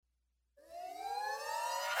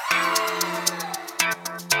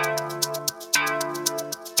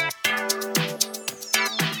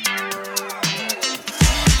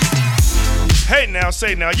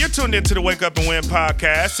Say now. You're tuned into the Wake Up and Win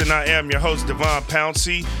podcast, and I am your host, Devon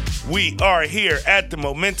Pouncey. We are here at the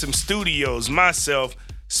Momentum Studios. Myself,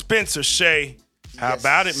 Spencer Shea. How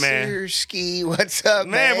about it, man? Sir Ski, what's up,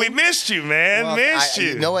 man? Man, we missed you, man. Well, missed you.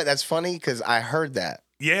 You know what? That's funny because I heard that.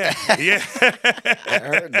 Yeah. I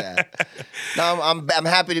heard that. No, I'm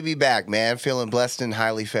happy to be back, man. Feeling blessed and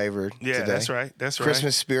highly favored today. That's right.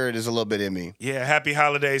 Christmas spirit is a little bit in me. Yeah, happy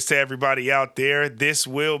holidays to everybody out there. This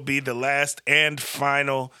will be the last and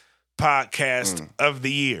final podcast of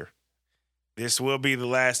the year. This will be the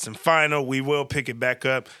last and final. We will pick it back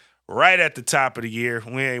up right at the top of the year.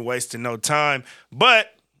 We ain't wasting no time.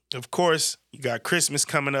 But, of course, you got Christmas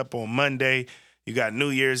coming up on Monday. You got New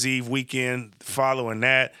Year's Eve weekend following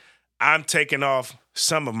that. I'm taking off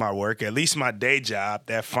some of my work, at least my day job,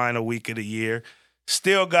 that final week of the year.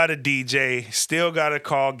 Still got to DJ, still got to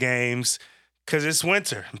call games because it's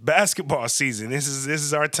winter, basketball season. This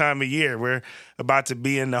is our time of year. We're about to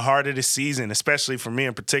be in the heart of the season, especially for me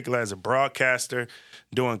in particular as a broadcaster,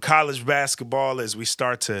 doing college basketball as we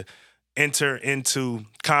start to enter into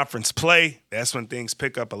conference play. That's when things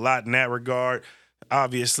pick up a lot in that regard.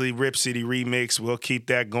 Obviously, Rip City Remix, we'll keep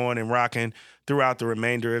that going and rocking throughout the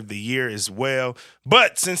remainder of the year as well.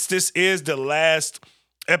 But since this is the last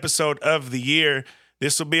episode of the year,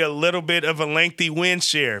 this will be a little bit of a lengthy win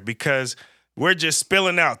share because we're just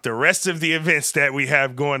spilling out the rest of the events that we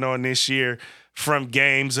have going on this year, from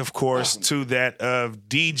games, of course, to that of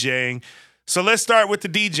DJing. So let's start with the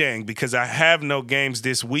DJing because I have no games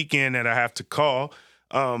this weekend that I have to call.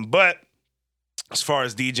 But as far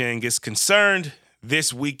as DJing is concerned,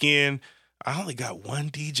 this weekend, I only got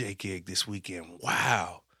one DJ gig this weekend.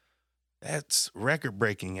 Wow. That's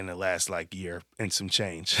record-breaking in the last, year and some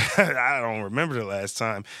change. I don't remember the last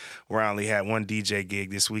time where I only had one DJ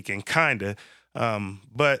gig this weekend, kind of.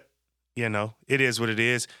 But, it is what it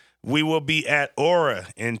is. We will be at Aura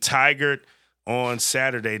in Tigard on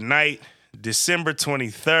Saturday night, December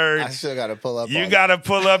 23rd. I still got to pull up. You got to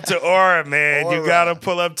pull up to Aura, man. You got to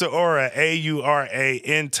pull up to Aura, A-U-R-A,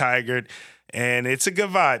 in Tigard. And it's a good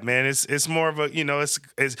vibe, man. It's more of a,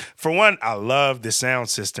 it's for one, I love the sound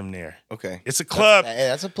system there. Okay. It's a club.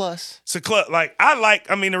 That's a plus. It's a club.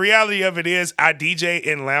 The reality of it is I DJ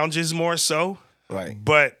in lounges more so. Right.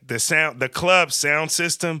 But the club sound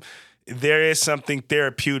system, there is something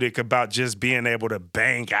therapeutic about just being able to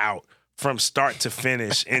bang out from start to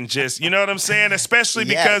finish and just, you know what I'm saying? Especially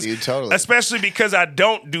because I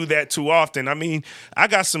don't do that too often. I mean, I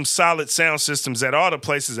got some solid sound systems at all the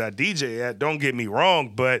places I DJ at, don't get me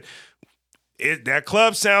wrong, but that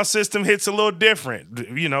club sound system hits a little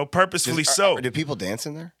different, purposefully so. Do people dance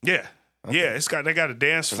in there? Yeah. Okay. Yeah, they got a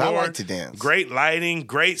dance floor. I like to dance. Great lighting,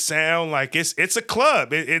 great sound. It's a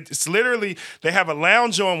club. It's literally, they have a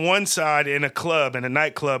lounge on one side and a club and a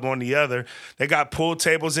nightclub on the other. They got pool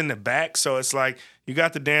tables in the back, so it's like you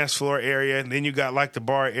got the dance floor area, and then you got the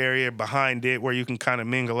bar area behind it where you can kind of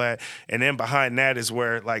mingle at, and then behind that is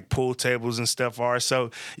where pool tables and stuff are.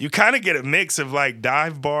 So you kind of get a mix of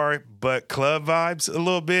dive bar but club vibes a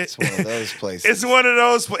little bit. It's one of those places. It's one of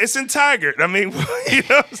those. It's in Tigard. I mean, you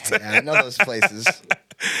know what I'm saying? Yeah, I know those places.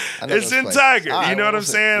 It's in Tigard. Right, you know what I'm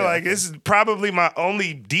saying? Yeah, This is probably my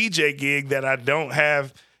only DJ gig that I don't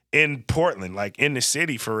have in Portland, in the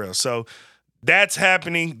city for real. So that's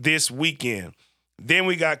happening this weekend. Then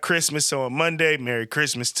we got Christmas on Monday. Merry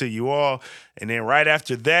Christmas to you all. And then right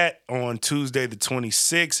after that, on Tuesday the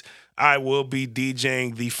 26th, I will be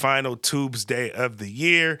DJing the final Tubes Day of the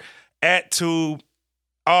year at Tube.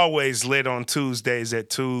 Always lit on Tuesdays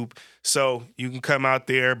at Tube. So you can come out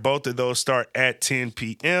there. Both of those start at 10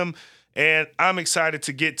 p.m. And I'm excited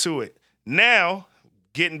to get to it. Now,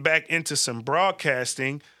 getting back into some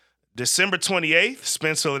broadcasting, December 28th,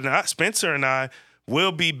 Spencer and I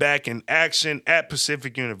will be back in action at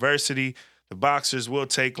Pacific University. The Boxers will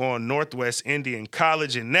take on Northwest Indian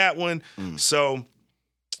College in that one. So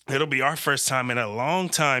it'll be our first time in a long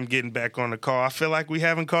time getting back on the call. I feel like we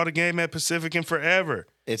haven't called a game at Pacific in forever.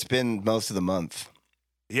 It's been most of the month.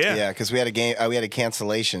 Yeah. Yeah, because we had a game. We had a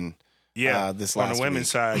cancellation. This last on the women's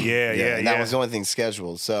week. side. Yeah. And that was the only thing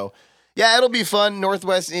scheduled. So, yeah, it'll be fun.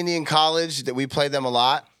 Northwest Indian College, that we played them a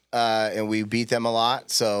lot, and we beat them a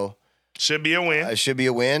lot. So should be a win. Should be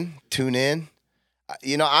a win. Tune in.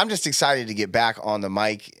 I'm just excited to get back on the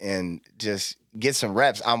mic and just get some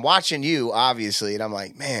reps. I'm watching you, obviously, and I'm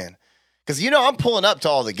like, man, because I'm pulling up to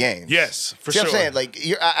all the games. Yes, for See sure. What I'm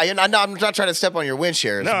saying? I'm not trying to step on your win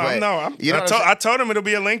shares. I told him it'll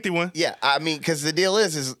be a lengthy one. Yeah, I mean, because the deal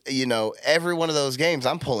is every one of those games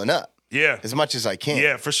I'm pulling up. Yeah, as much as I can.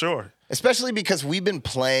 Yeah, for sure. Especially because we've been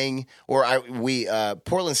playing,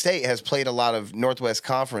 Portland State has played a lot of Northwest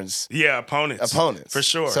Conference opponents. For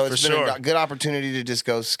sure. So it's been a good opportunity to just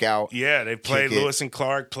go scout. Yeah, they played Lewis and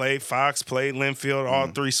Clark, played Fox, played Linfield, all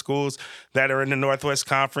three schools that are in the Northwest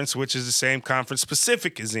Conference, which is the same conference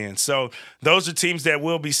Pacific is in. So those are teams that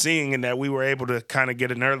we'll be seeing and that we were able to kind of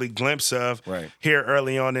get an early glimpse of here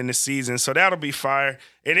early on in the season. So that'll be fire.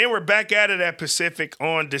 And then we're back at it at Pacific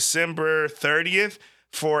on December 30th.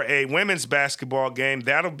 For a women's basketball game.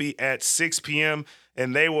 That'll be at 6 p.m.,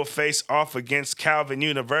 and they will face off against Calvin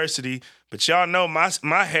University. But y'all know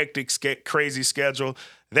my hectic, crazy schedule.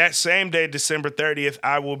 That same day, December 30th,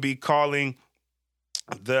 I will be calling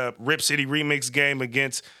the Rip City Remix game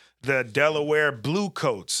against the Delaware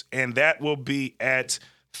Bluecoats, and that will be at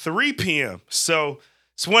 3 p.m. So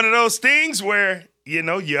it's one of those things where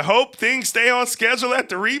you hope things stay on schedule at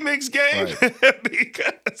the remix game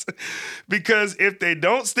because if they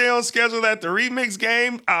don't stay on schedule at the remix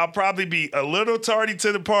game, I'll probably be a little tardy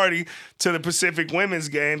to the party to the Pacific women's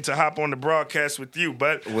game to hop on the broadcast with you.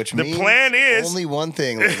 But the plan is only one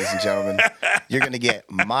thing, ladies and gentlemen. You're going to get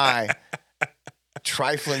my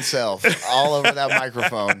trifling self all over that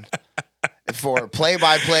microphone. For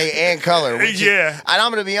play-by-play and color. And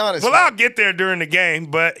I'm going to be honest. Well, I'll get there during the game,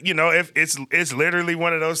 but, if it's literally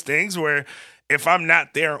one of those things where if I'm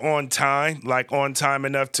not there on time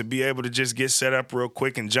enough to be able to just get set up real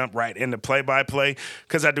quick and jump right into play-by-play,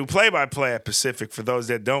 because I do play-by-play at Pacific, for those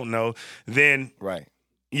that don't know, then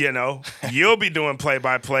you'll be doing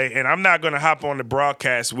play-by-play, and I'm not going to hop on the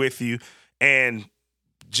broadcast with you and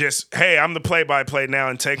just, hey, I'm the play-by-play now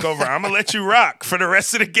and take over. I'm going to let you rock for the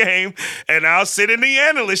rest of the game, and I'll sit in the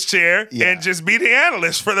analyst chair and just be the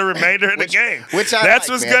analyst for the remainder of the game. That's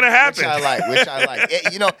what's going to happen. Which I like.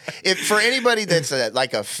 If for anybody that's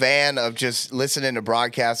a fan of just listening to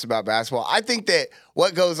broadcasts about basketball, I think that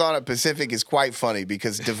what goes on at Pacific is quite funny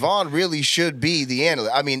because Devon really should be the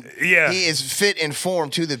analyst. I mean, he is fit and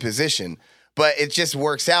formed to the position, but it just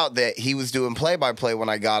works out that he was doing play-by-play when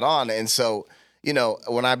I got on, and so –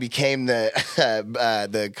 when I became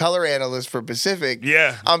the color analyst for Pacific,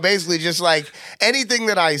 I'm basically just like, anything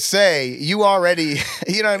that I say, you already,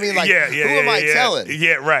 you know what I mean? Like, who am I telling?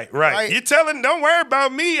 Yeah, right. You're telling, don't worry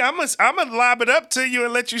about me. I'm gonna lob it up to you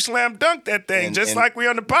and let you slam dunk that thing, like we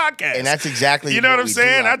on the podcast. And that's exactly what I'm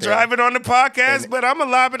saying? I drive it on the podcast, but I'm gonna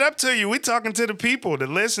lob it up to you. We talking to the people, the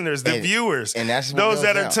listeners, the viewers, and that's those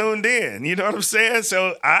that are tuned in. You know what I'm saying?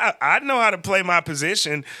 So I know how to play my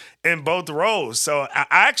position in both roles. So I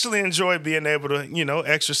actually enjoy being able to,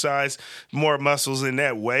 exercise more muscles in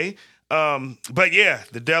that way. But yeah,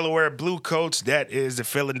 the Delaware Bluecoats, that is the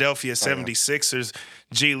Philadelphia 76ers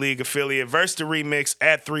G League affiliate versus the Remix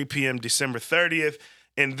at 3 p.m. December 30th.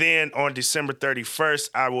 And then on December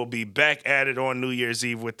 31st, I will be back at it on New Year's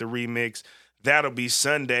Eve with the Remix. That'll be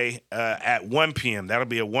Sunday at 1 p.m. That'll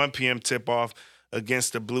be a 1 p.m. tip-off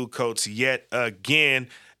against the Bluecoats yet again.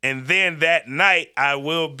 And then that night, I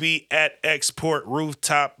will be at Export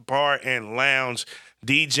Rooftop Bar and Lounge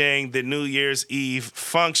DJing the New Year's Eve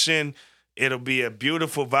function. It'll be a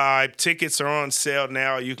beautiful vibe. Tickets are on sale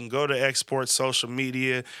now. You can go to Export social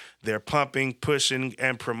media. They're pumping, pushing,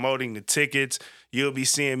 and promoting the tickets. You'll be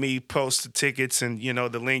seeing me post the tickets and,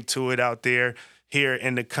 the link to it out there here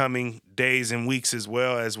in the coming days and weeks, as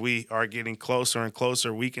well as we are getting closer and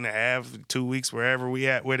closer, week and a half, 2 weeks, wherever we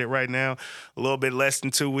at with it right now, a little bit less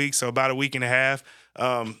than 2 weeks, so about a week and a half.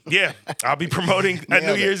 I'll be promoting a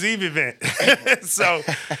New Year's Eve event.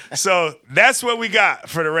 so that's what we got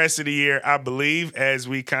for the rest of the year, I believe, as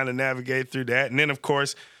we kind of navigate through that. And then, of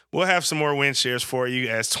course, we'll have some more win shares for you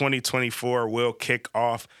as 2024 will kick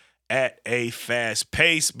off at a fast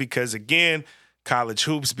pace because, again, college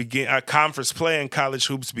hoops begin, conference play and college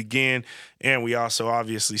hoops begin, and we also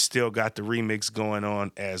obviously still got the remix going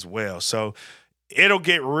on as well. So it'll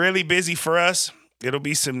get really busy for us. It'll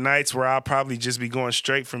be some nights where I'll probably just be going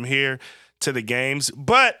straight from here to the games.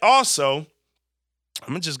 But also, I'm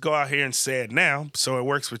going to just go out here and say it now so it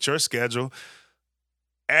works with your schedule.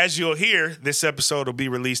 As you'll hear, this episode will be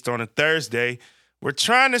released on a Thursday. We're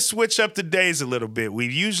trying to switch up the days a little bit. We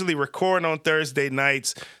usually record on Thursday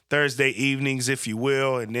nights, Thursday evenings, if you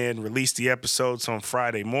will, and then release the episodes on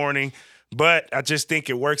Friday morning. But I just think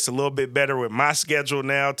it works a little bit better with my schedule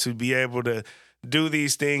now to be able to do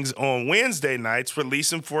these things on Wednesday nights,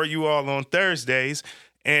 release them for you all on Thursdays,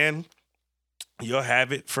 and you'll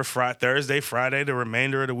have it for Thursday, Friday, the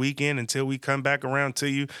remainder of the weekend until we come back around to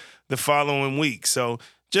you the following week. So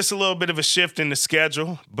just a little bit of a shift in the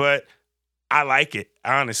schedule, but I like it.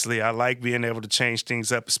 Honestly, I like being able to change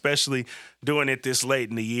things up, especially doing it this late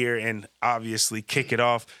in the year and obviously kick it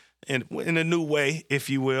off in a new way, if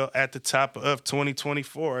you will, at the top of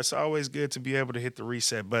 2024. It's always good to be able to hit the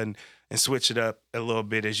reset button and switch it up a little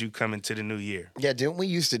bit as you come into the new year. Yeah, didn't we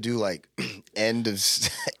used to do like end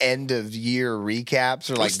of year recaps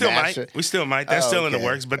or like we still might. That's still in the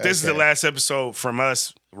works. But this is the last episode from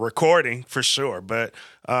us recording for sure. But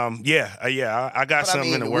I got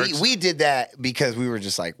something in the works. We did that because we were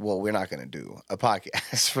just like, well, we're not going to do a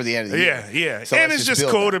podcast for the end of the year. Yeah. So and it's just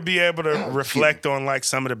cool to be able to reflect on like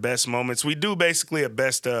some of the best moments. We do basically a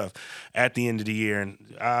best of at the end of the year.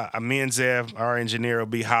 And me and Zev, our engineer, will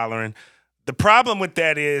be hollering. The problem with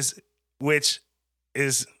that is, which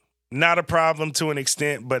is not a problem to an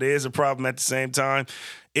extent, but is a problem at the same time,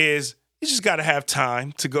 is you just got to have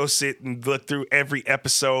time to go sit and look through every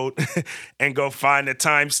episode and go find the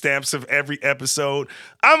timestamps of every episode.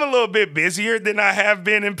 I'm a little bit busier than I have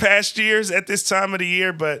been in past years at this time of the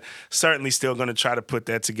year, but certainly still going to try to put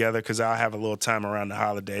that together because I'll have a little time around the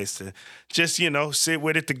holidays to just, sit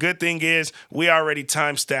with it. The good thing is we already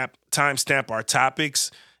timestamp our topics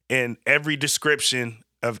in every description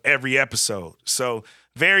of every episode. So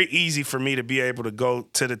very easy for me to be able to go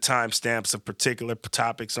to the timestamps of particular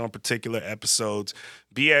topics on particular episodes,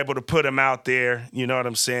 be able to put them out there, you know what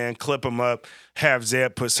I'm saying, clip them up, have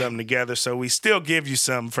Zeb put something together. So we still give you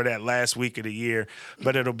something for that last week of the year,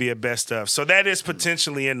 but it'll be a best of. So that is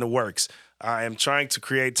potentially in the works. I am trying to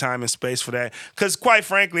create time and space for that because, quite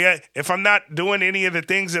frankly, if I'm not doing any of the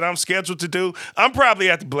things that I'm scheduled to do, I'm probably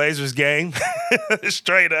at the Blazers game,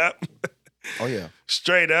 straight up. Oh, yeah.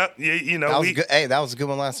 Straight up. That was good. Hey, that was a good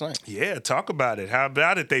one last night. Yeah, talk about it. How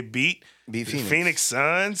about it? They beat the Phoenix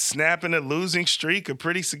Suns, snapping a losing streak, a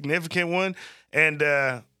pretty significant one. And,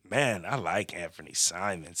 man, I like Anthony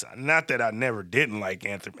Simons. Not that I never didn't like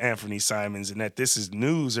Anthony Simons and that this is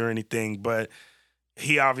news or anything, but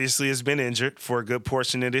he obviously has been injured for a good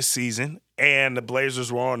portion of this season, and the Blazers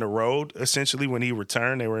were on the road, essentially, when he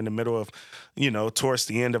returned. They were in the middle of, towards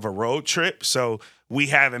the end of a road trip. So we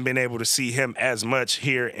haven't been able to see him as much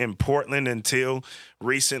here in Portland until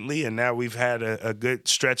recently, and now we've had a good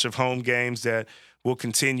stretch of home games that will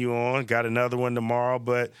continue on. Got another one tomorrow.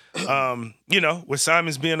 But, with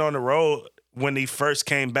Simons being on the road when he first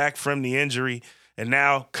came back from the injury and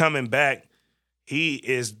now coming back, he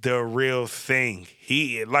is the real thing.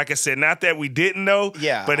 He, like I said, not that we didn't know,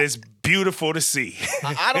 but it's beautiful to see.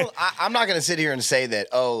 I'm not going to sit here and say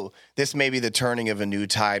that, this may be the turning of a new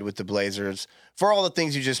tide with the Blazers. For all the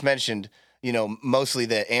things you just mentioned, mostly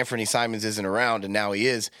that Anthony Simons isn't around and now he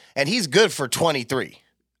is. And he's good for 23.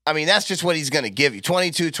 I mean, that's just what he's going to give you.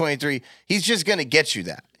 22, 23. He's just going to get you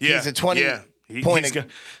that. Yeah, he's a 20-point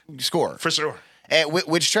scorer. For sure. And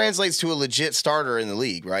which translates to a legit starter in the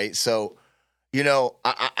league, right? So,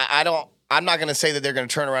 I'm not going to say that they're going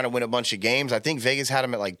to turn around and win a bunch of games. I think Vegas had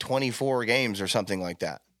them at like 24 games or something like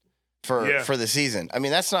that for the season. I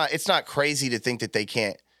mean, it's not crazy to think that they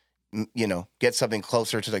can't, get something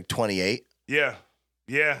closer to like 28. Yeah.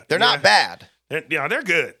 They're not bad. They're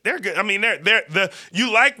good. They're good. I mean, you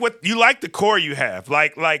like the core you have.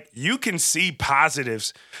 Like you can see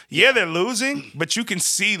positives. Yeah, they're losing, but you can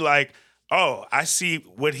see like, oh, I see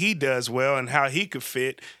what he does well and how he could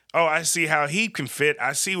fit. Oh, I see how he can fit.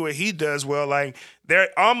 I see what he does well. Like they're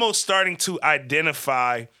almost starting to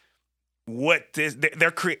identify what this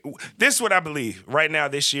is what I believe right now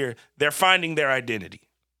this year. They're finding their identity.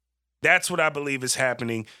 That's what I believe is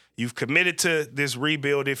happening. You've committed to this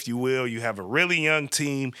rebuild, if you will. You have a really young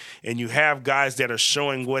team, and you have guys that are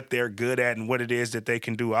showing what they're good at and what it is that they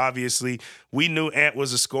can do. Obviously, we knew Ant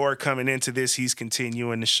was a scorer coming into this. He's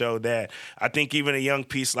continuing to show that. I think even a young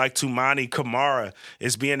piece like Toumani Camara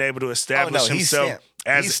is being able to establish himself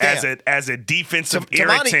as a defensive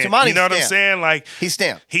irritant. You know what I'm saying? Like he's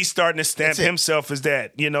starting to stamp himself as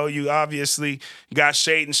that. You obviously got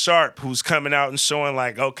Shaedon Sharpe, who's coming out and showing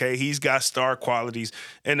like, okay, he's got star qualities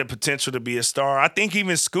and the potential to be a star. I think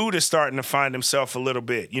even Scoot is starting to find himself a little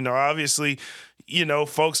bit. Obviously,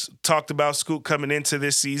 folks talked about Scoot coming into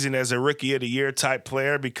this season as a rookie of the year type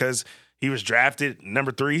player because he was drafted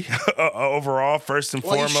number 3 overall, first and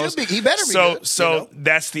foremost. He better be good. So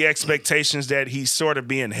that's the expectations that he's sort of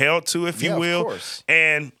being held to, if you will. Of course.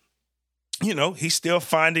 And, he's still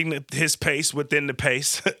finding his pace within the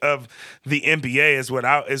pace of the NBA is what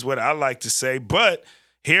I like to say. But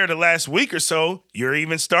here the last week or so, you're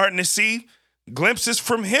even starting to see glimpses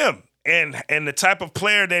from him. And the type of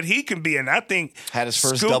player that he can be. And I think had his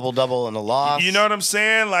first double-double in a loss. You know what I'm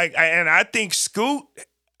saying? And I think Scoot,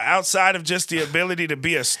 outside of just the ability to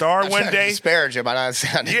be a star one day. Disparage him. I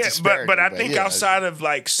but I think outside of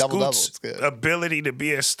like Scoot's ability to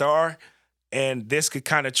be a star, and this could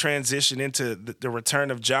kind of transition into the return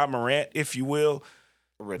of Ja Morant, if you will.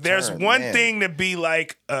 there's one thing to be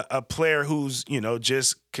like a player who's,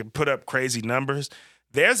 just can put up crazy numbers.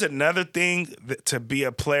 There's another thing to be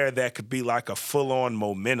a player that could be like a full-on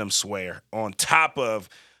momentum swayer on top of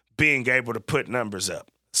being able to put numbers up.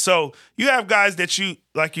 So you have guys that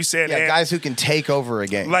like you said, guys who can take over a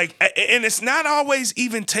game. And it's not always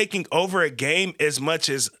even taking over a game as much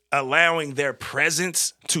as allowing their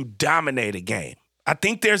presence to dominate a game. I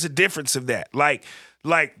think there's a difference of that. Like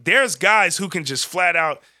there's guys who can just flat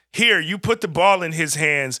out, here, you put the ball in his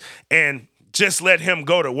hands and just let him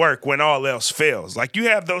go to work when all else fails. Like, you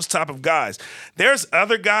have those type of guys. There's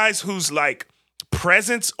other guys whose, like,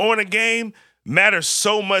 presence on a game matters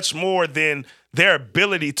so much more than their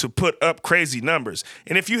ability to put up crazy numbers.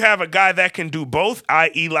 And if you have a guy that can do both,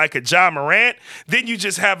 i.e. like a Ja Morant, then you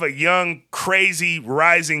just have a young, crazy,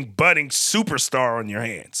 rising, budding superstar on your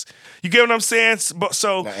hands. You get what I'm saying?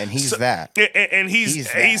 And he's that. And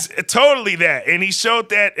he's totally that. And he showed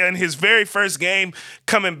that in his very first game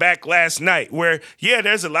coming back last night, where,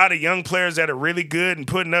 there's a lot of young players that are really good and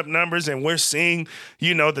putting up numbers, and we're seeing,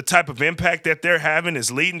 the type of impact that they're having is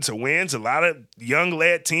leading to wins. A lot of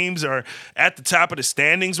young-led teams are at the top of the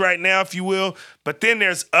standings right now, if you will. But then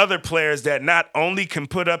there's other players that not only can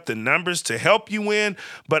put up the numbers to help you win,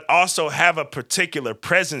 but also have a particular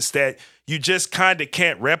presence that you just kind of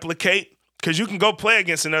can't replicate, because you can go play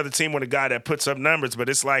against another team with a guy that puts up numbers, but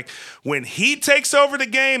it's like when he takes over the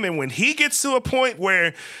game and when he gets to a point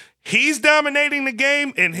where he's dominating the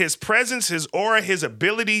game and his presence, his aura, his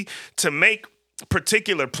ability to make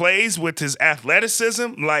particular plays with his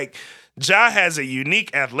athleticism, like Ja has a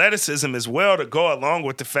unique athleticism as well to go along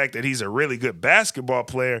with the fact that he's a really good basketball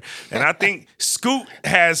player. And I think Scoot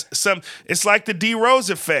has it's like the D Rose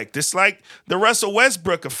effect. It's like the Russell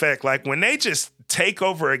Westbrook effect. Like, when they just take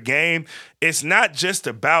over a game, it's not just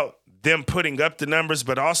about them putting up the numbers,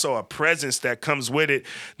 but also a presence that comes with it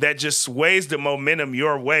that just sways the momentum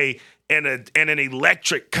your way in an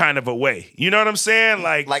electric kind of a way. You know what I'm saying?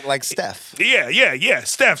 Like Steph. Yeah.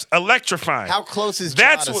 Steph's electrifying. How close is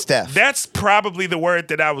Ja to Steph? That's probably the word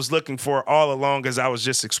that I was looking for all along as I was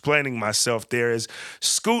just explaining myself there. Is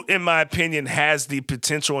Scoot, in my opinion, has the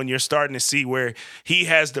potential, and you're starting to see where he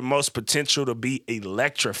has the most potential to be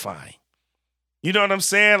electrifying. You know what I'm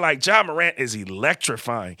saying? Like, Ja Morant is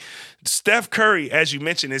electrifying. Steph Curry, as you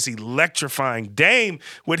mentioned, is electrifying. Dame,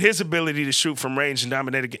 with his ability to shoot from range and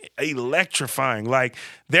dominate a game, electrifying. Like,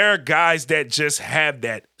 there are guys that just have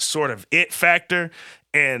that sort of it factor,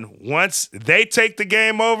 and once they take the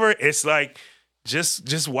game over, it's like,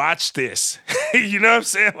 just watch this. You know what I'm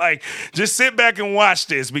saying? Like, just sit back and watch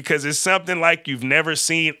this, because it's something like you've never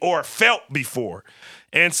seen or felt before.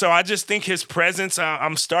 And so I just think his presence,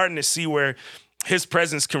 I'm starting to see where his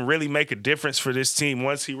presence can really make a difference for this team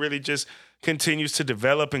once he really just continues to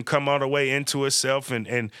develop and come all the way into himself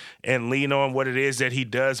and lean on what it is that he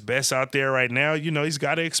does best out there right now. He's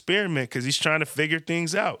got to experiment because he's trying to figure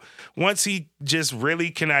things out. Once he just really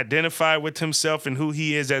can identify with himself and who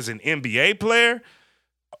he is as an NBA player,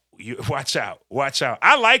 watch out.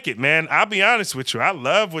 I like it, man. I'll be honest with you. I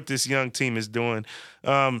love what this young team is doing.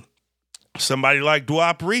 Somebody like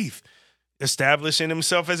Duop Reith establishing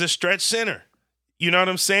himself as a stretch center. You know what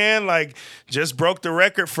I'm saying? Like, just broke the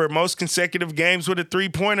record for most consecutive games with a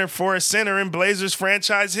three-pointer for a center in Blazers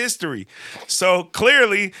franchise history. So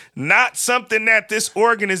clearly not something that this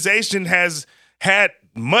organization has had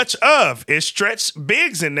much of, is stretch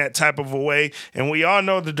bigs in that type of a way. And we all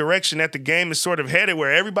know the direction that the game is sort of headed,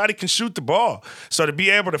 where everybody can shoot the ball. So to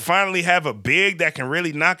be able to finally have a big that can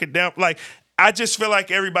really knock it down, like, I just feel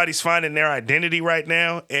like everybody's finding their identity right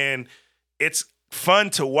now, and it's fun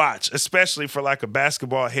to watch, especially for like a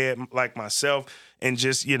basketball head like myself, and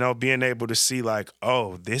just, being able to see like,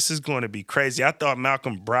 oh, this is going to be crazy. I thought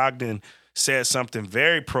Malcolm Brogdon said something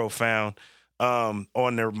very profound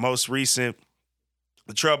on their most recent,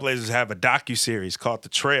 the Trailblazers have a docuseries called The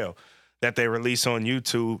Trail that they release on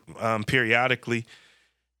YouTube periodically.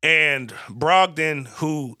 And Brogdon,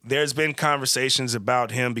 who there's been conversations about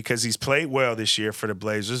him because he's played well this year for the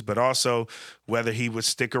Blazers, but also whether he would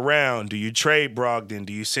stick around. Do you trade Brogdon?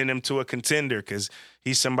 Do you send him to a contender? Because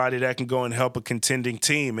he's somebody that can go and help a contending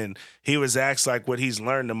team. And he was asked like what he's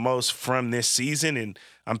learned the most from this season. And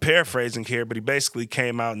I'm paraphrasing here, but he basically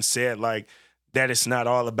came out and said like that it's not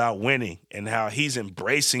all about winning, and how he's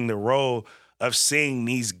embracing the role of seeing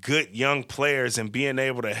these good young players and being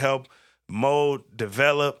able to help mold,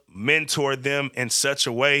 develop, mentor them in such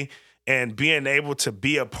a way, and being able to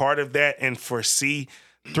be a part of that and foresee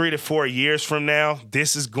 3 to 4 years from now,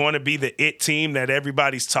 this is going to be the it team that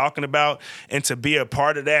everybody's talking about, and to be a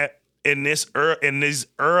part of that in these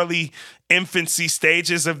early infancy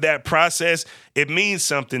stages of that process, it means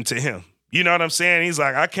something to him. You know what I'm saying? He's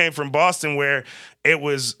like, I came from Boston where it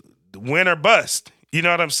was win or bust. You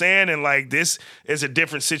know what I'm saying? And like, this is a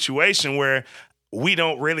different situation where we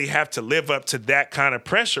don't really have to live up to that kind of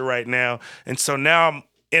pressure right now. And so now I'm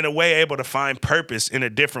in a way able to find purpose in a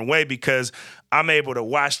different way because I'm able to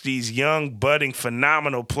watch these young, budding,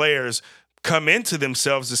 phenomenal players come into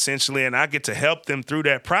themselves essentially, and I get to help them through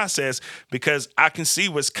that process because I can see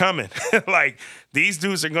what's coming. Like, these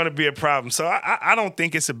dudes are going to be a problem. So I don't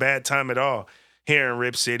think it's a bad time at all here in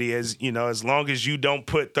Rip City, as you know, as long as you don't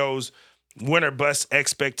put those win or bust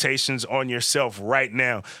expectations on yourself right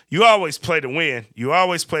now. You always play to win. You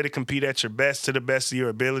always play to compete at your best, to the best of your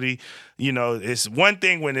ability. You know, it's one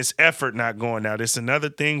thing when it's effort not going out. It's another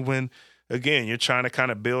thing when, again, you're trying to kind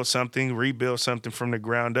of build something, rebuild something from the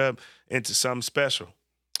ground up into something special.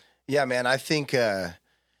 Yeah, man, I think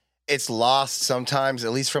it's lost sometimes,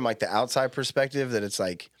 at least from like the outside perspective, that it's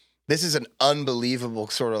like, this is an unbelievable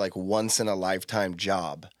sort of like once in a lifetime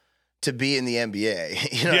job to be in the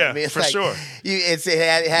NBA. You know what I mean? It's for like, sure.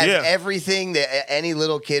 It has everything that any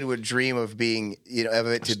little kid would dream of being, you know, of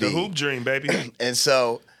it to be. The hoop dream, baby. And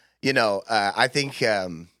so, you know, I think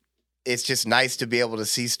it's just nice to be able to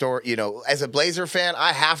see you know, as a Blazer fan,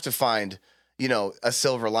 I have to find, you know, a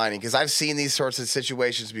silver lining because I've seen these sorts of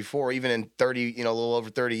situations before, even in 30, you know, a little over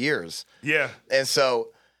 30 years. Yeah. And so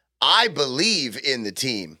I believe in the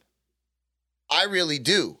team. I really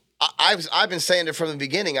do. I've been saying it from the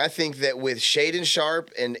beginning. I think that with Shaedon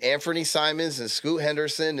Sharpe and Anthony Simons and Scoot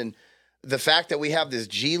Henderson and the fact that we have this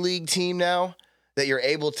G League team now, that you're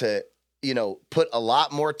able to, you know, put a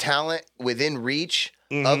lot more talent within reach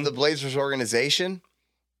of the Blazers organization,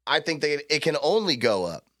 I think that it can only go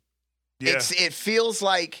up. Yeah. It feels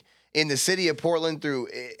like in the city of Portland through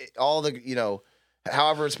all the, you know,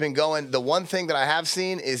 however it's been going, the one thing that I have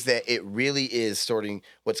seen is that it really is starting,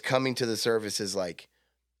 what's coming to the surface is like,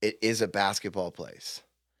 it is a basketball place.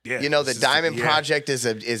 Yeah, you know, the Diamond Project is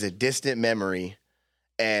a distant memory,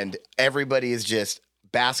 and everybody is just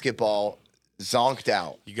basketball zonked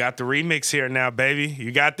out. You got the remix here now, baby.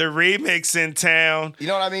 You got the remix in town. You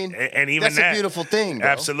know what I mean? And even that's a beautiful thing, bro.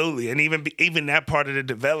 Absolutely. And even that part of the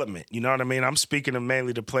development. You know what I mean? I'm speaking of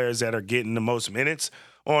mainly the players that are getting the most minutes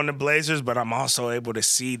on the Blazers, but I'm also able to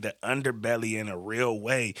see the underbelly in a real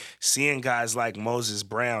way, seeing guys like Moses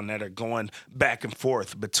Brown that are going back and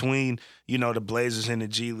forth between, you know, the Blazers and the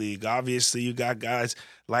G League. Obviously, you got guys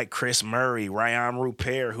like Chris Murray, Ryan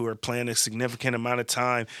Rupert, who are playing a significant amount of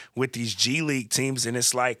time with these G League teams, and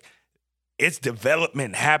it's like, it's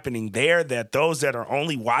development happening there that those that are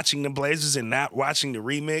only watching the Blazers and not watching the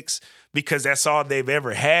remix because that's all they've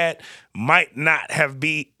ever had might not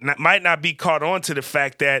be caught on to the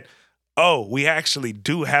fact that, oh, we actually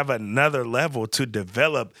do have another level to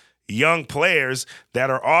develop young players that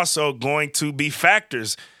are also going to be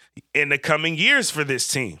factors in the coming years for this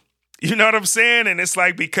team. You know what I'm saying? And it's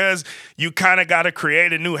like, because you kind of got to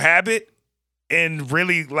create a new habit and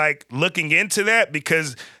really like looking into that,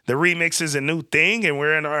 because the remix is a new thing and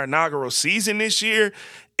we're in our inaugural season this year.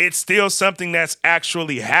 It's still something that's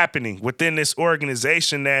actually happening within this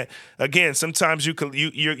organization that, again, sometimes you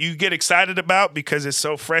get excited about because it's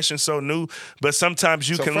so fresh and so new, but sometimes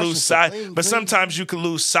you can lose sight. Sometimes you can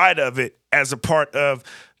lose sight of it as a part of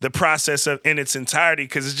the process in its entirety,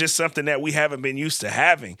 because it's just something that we haven't been used to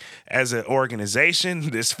having as an organization.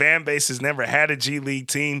 This fan base has never had a G League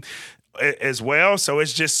team as well, so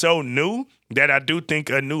it's just so new that I do think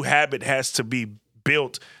a new habit has to be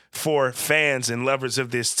built for fans and lovers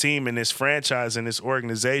of this team and this franchise and this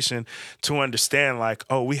organization to understand, like,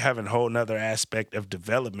 oh, we have a whole nother aspect of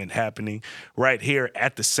development happening right here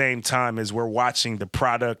at the same time as we're watching the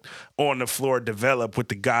product on the floor develop with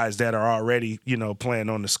the guys that are already, you know, playing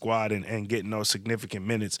on the squad and getting those significant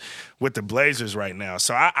minutes with the Blazers right now.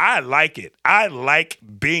 So I like it. I like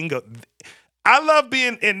I love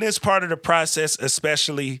being in this part of the process,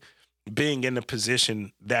 especially being in the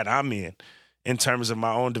position that I'm in terms of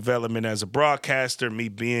my own development as a broadcaster, me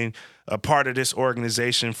being a part of this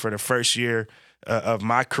organization for the first year of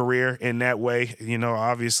my career in that way, you know,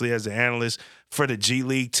 obviously as an analyst for the G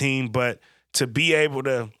League team. But to be able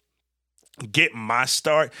to get my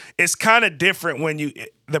start, it's kind of different when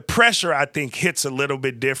the pressure, I think, hits a little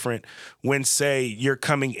bit different when, say, you're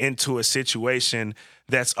coming into a situation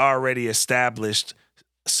that's already established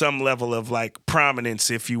some level of like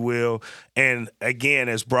prominence, if you will. And again,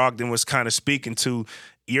 as Brogdon was kind of speaking to,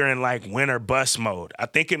 you're in like win or bust mode. I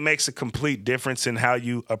think it makes a complete difference in how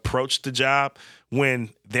you approach the job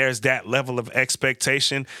when there's that level of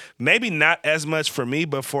expectation. Maybe not as much for me,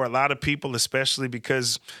 but for a lot of people, especially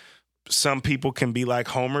because some people can be like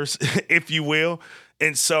homers, if you will.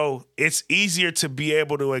 And so it's easier to be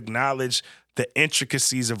able to acknowledge the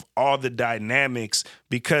intricacies of all the dynamics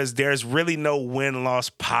because there's really no win-loss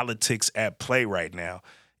politics at play right now.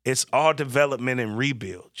 It's all development and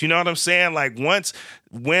rebuild. You know what I'm saying? Like once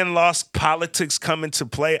win-loss politics come into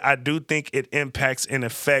play, I do think it impacts and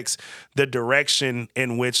affects the direction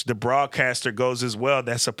in which the broadcaster goes as well.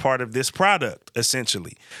 That's a part of this product,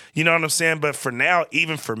 essentially. You know what I'm saying? But for now,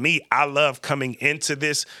 even for me, I love coming into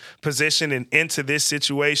this position and into this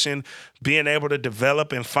situation, being able to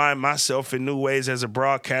develop and find myself in new ways as a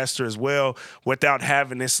broadcaster as well without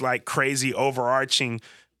having this like crazy overarching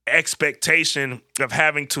expectation of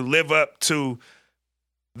having to live up to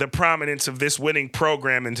the prominence of this winning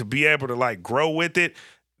program and to be able to like grow with it.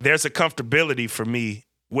 There's a comfortability for me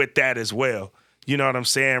with that as well. You know what I'm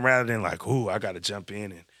saying? Rather than like, ooh, I got to jump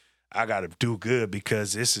in and I got to do good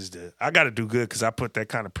because I got to do good because I put that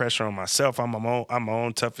kind of pressure on myself. I'm my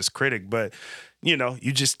own toughest critic. But, you know,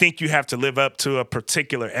 you just think you have to live up to a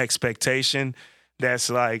particular expectation that's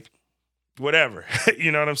like, whatever, you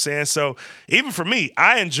know what I'm saying? So even for me,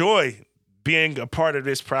 I enjoy being a part of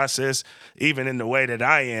this process, even in the way that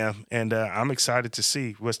I am. And I'm excited to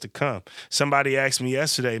see what's to come. Somebody asked me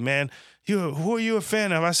yesterday, man, who are you a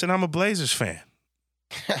fan of? I said, I'm a Blazers fan.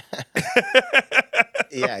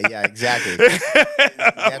 Yeah, exactly.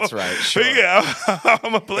 That's right. Sure. Yeah,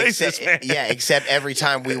 I'm a Blazers fan. Yeah, except every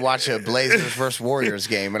time we watch a Blazers versus Warriors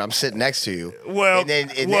game and I'm sitting next to you. Well,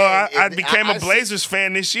 I became a Blazers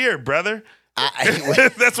fan this year, brother.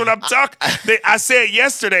 That's what I'm talking. I said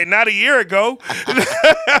yesterday, not a year ago.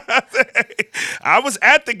 I was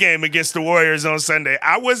at the game against the Warriors on Sunday.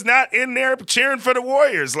 I was not in there cheering for the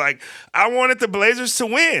Warriors. Like, I wanted the Blazers to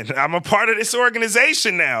win. I'm a part of this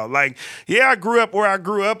organization now. Like, yeah, I grew up where I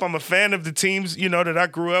grew up. I'm a fan of the teams, you know, that I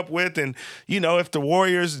grew up with. And, you know, if the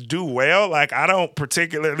Warriors do well, like, I don't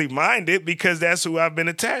particularly mind it because that's who I've been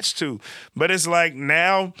attached to. But it's like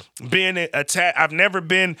now being attached, I've never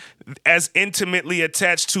been as intimately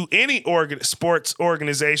attached to any sports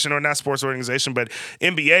organization, or not sports organization, but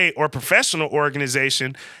NBA or professional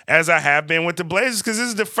organization as I have been with the Blazers, because this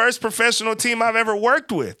is the first professional team I've ever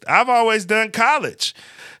worked with. I've always done college.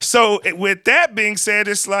 So with that being said,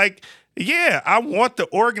 it's like, yeah, I want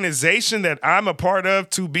the organization that I'm a part of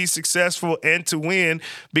to be successful and to win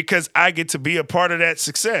because I get to be a part of that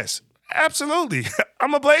success. Absolutely.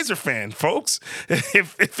 I'm a Blazer fan, folks.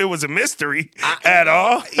 If it was a mystery at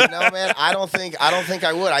all. You know, man, I don't think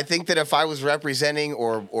I would. I think that if I was representing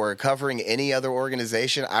or covering any other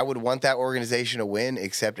organization, I would want that organization to win,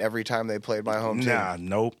 except every time they played my home team. Nah,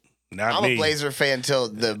 nope. I'm a Blazer fan till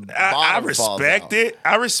the bottom I respect falls out. it.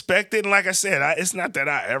 I respect it. And like I said, it's not that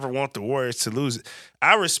I ever want the Warriors to lose it.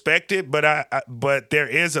 I respect it, but there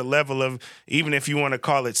is a level of, even if you want to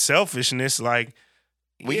call it selfishness, like,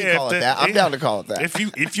 we can call it that. I'm down to call it that.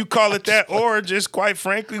 If you call it that, or just quite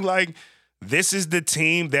frankly, like, this is the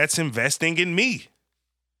team that's investing in me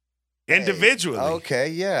individually. Okay,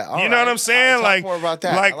 yeah. You know what I'm saying? Talk more about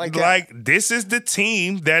that. Like this is the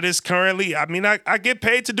team that is currently, I mean, I get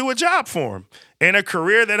paid to do a job for them in a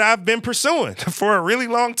career that I've been pursuing for a really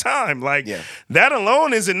long time. Like, that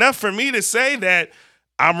alone is enough for me to say that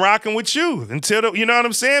I'm rocking with you until you know what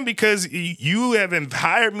I'm saying? Because you have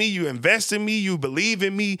hired me, you invest in me, you believe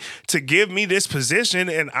in me to give me this position,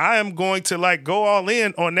 and I am going to like go all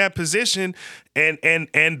in on that position and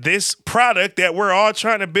this product that we're all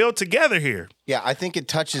trying to build together here. Yeah, I think it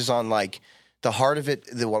touches on like the heart of it.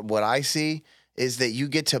 What I see is that you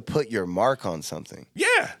get to put your mark on something.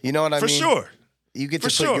 Yeah, you know what I mean? For sure. You get to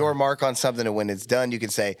put your mark on something, and when it's done, you can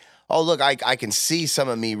say, oh, look, I can see some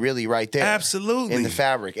of me really right there. Absolutely. In the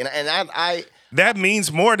fabric. And I that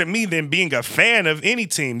means more to me than being a fan of any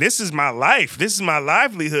team. This is my life. This is my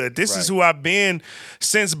livelihood. This is who I've been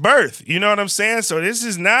since birth. You know what I'm saying? So this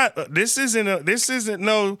isn't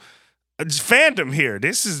no fandom here.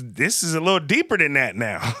 This is a little deeper than that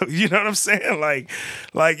now. You know what I'm saying?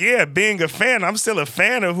 Like yeah, being a fan, I'm still a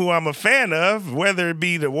fan of who I'm a fan of, whether it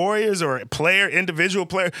be the Warriors or individual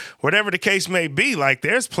player, whatever the case may be. Like,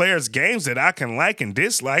 there's players' games that I can like and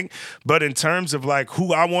dislike, but in terms of like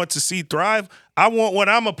who I want to see thrive, I want what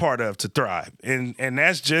I'm a part of to thrive. And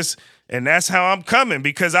that's how I'm coming,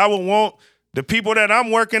 because I would want the people that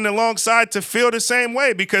I'm working alongside to feel the same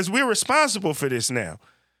way, because we're responsible for this now.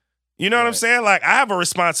 You know what I'm saying? Like, I have a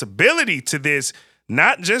responsibility to this,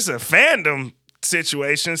 not just a fandom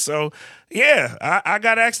situation. So, yeah, I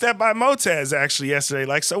got asked that by Motaz actually yesterday.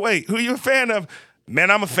 Like, so wait, who you a fan of? Man,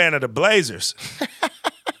 I'm a fan of the Blazers.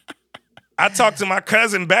 I talked to my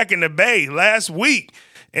cousin back in the Bay last week,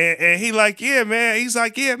 And he like, yeah, man. He's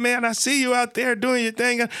like, yeah, man, I see you out there doing your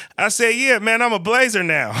thing. I say, yeah, man, I'm a Blazer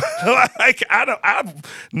now. Like, I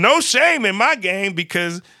no shame in my game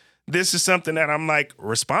because this is something that I'm like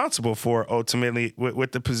responsible for ultimately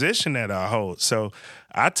with the position that I hold. So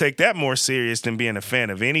I take that more serious than being a fan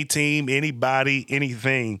of any team, anybody,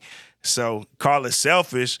 anything. So call it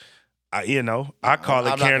selfish. I call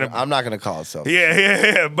it caring. I'm not going to call it selfish.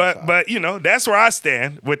 Yeah. But that's where I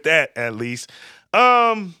stand with that at least.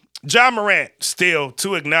 Ja Morant, still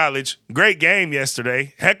to acknowledge, great game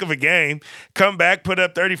yesterday. Heck of a game. Come back, put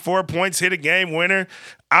up 34 points, hit a game winner.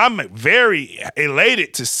 I'm very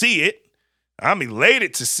elated to see it.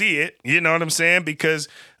 You know what I'm saying? Because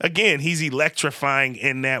again, he's electrifying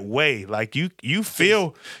in that way. Like you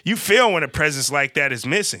feel when a presence like that is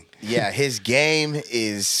missing. Yeah, his game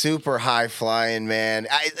is super high flying, man.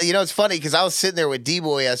 It's funny because I was sitting there with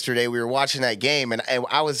D-Boy yesterday. We were watching that game, and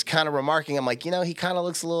I was kind of remarking. I'm like, he kind of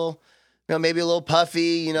looks a little, maybe a little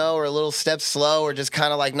puffy, or a little step slow, or just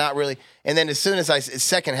kind of like not really. And then as soon as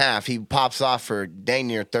second half, he pops off for dang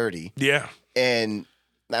near 30. Yeah, and.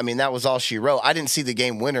 I mean, that was all she wrote. I didn't see the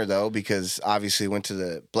game winner, though, because obviously went to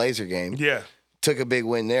the Blazer game. Yeah. Took a big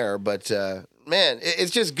win there. But, man,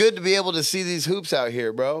 it's just good to be able to see these hoops out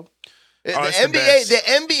here, bro. The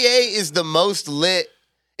NBA is the most lit.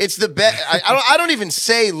 It's the best. I don't even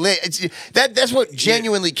say lit. That's what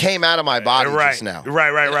genuinely came out of my body just now.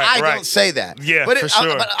 Right. I don't say that. Yeah, for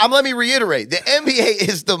sure. Let me reiterate. The NBA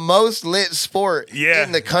is the most lit sport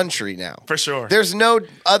in the country now. For sure. There's no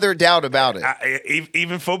other doubt about it.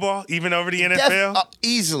 Even football? Even over the NFL?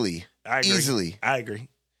 Easily. I agree. Easily. I agree.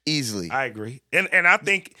 Easily. I agree. And I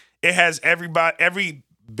think it has every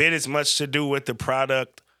bit as much to do with the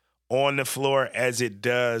product on the floor as it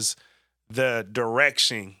does the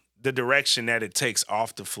direction that it takes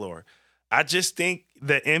off the floor. I just think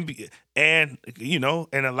the NBA, and in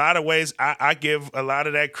a lot of ways, I give a lot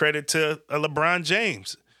of that credit to LeBron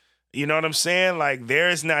James. You know what I'm saying? Like there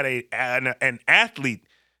is not an athlete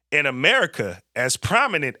in America as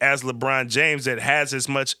prominent as LeBron James that has as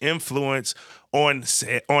much influence on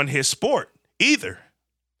his sport either.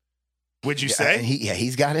 Would you say?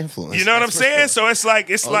 He's got influence. You know what I'm saying? Sure. So it's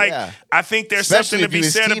like I think there's something to be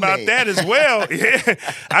said about that as well. Yeah.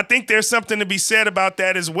 I think there's something to be said about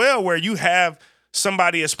that as well, where you have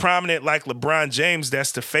somebody as prominent like LeBron James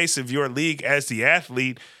that's the face of your league as the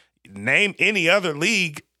athlete. Name any other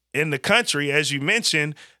league in the country, as you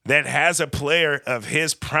mentioned, that has a player of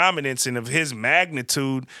his prominence and of his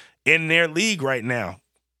magnitude in their league right now.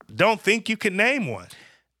 Don't think you can name one.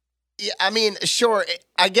 Yeah, I mean, sure.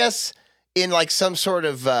 I guess in like some sort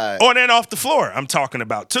of on and off the floor, I'm talking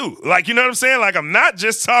about too. Like, you know what I'm saying? Like, I'm not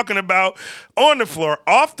just talking about on the floor,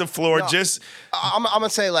 off the floor. No, I'm gonna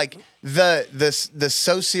say like the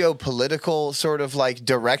socio-political sort of like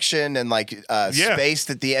direction and like space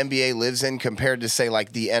that the NBA lives in compared to say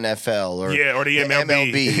like the NFL or the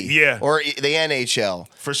MLB, or the NHL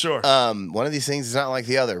for sure. One of these things is not like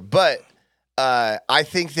the other, but I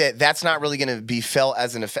think that's not really going to be felt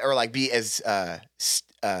as an effect or like be as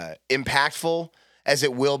impactful as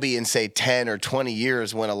it will be in say 10 or 20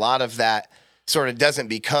 years when a lot of that sort of doesn't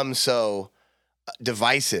become so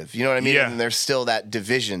divisive. You know what I mean? Yeah. And there's still that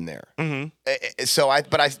division there. Mm-hmm. So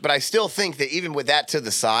I still think that even with that to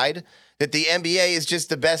the side, that the NBA is just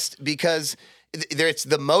the best because it's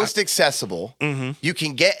the most accessible. Mm-hmm. You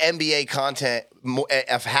can get NBA content at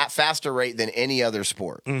a faster rate than any other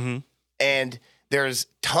sport. Mm-hmm. And there's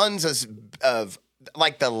tons of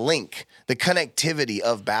like the connectivity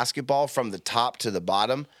of basketball from the top to the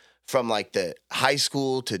bottom, from like the high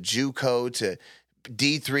school to JUCO to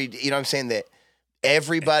D3. You know what I'm saying? That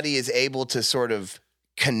everybody is able to sort of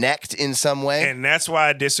connect in some way. And that's why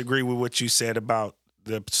I disagree with what you said about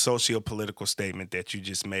the socio-political statement that you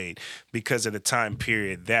just made because of the time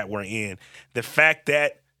period that we're in. The fact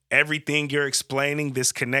that everything you're explaining,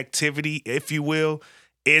 this connectivity, if you will,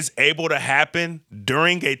 is able to happen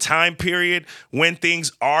during a time period when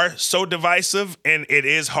things are so divisive and it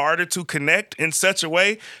is harder to connect in such a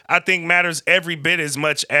way, I think matters every bit as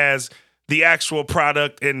much as the actual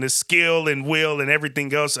product and the skill and will and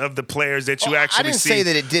everything else of the players that you actually I didn't see say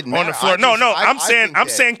that it didn't on the floor. I'm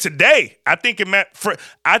saying today. I think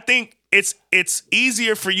it's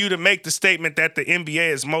easier for you to make the statement that the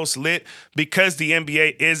NBA is most lit because the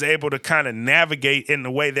NBA is able to kind of navigate in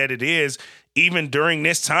the way that it is even during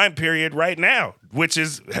this time period right now, which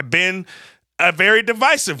has been a very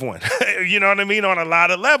divisive one, you know what I mean, on a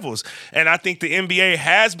lot of levels. And I think the NBA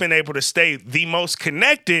has been able to stay the most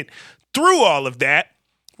connected through all of that,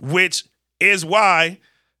 which is why,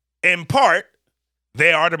 in part,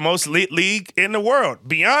 They are the most lit league in the world.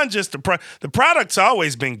 Beyond just the product's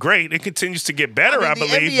always been great. It continues to get better, I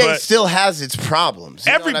believe. The NBA but still has its problems.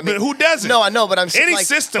 Who doesn't? No, I know, but I'm saying any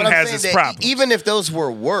system has its problems. Even if those were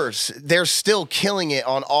worse, they're still killing it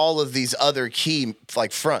on all of these other key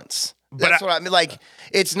fronts. That's what I mean. Like,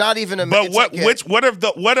 it's not even a. But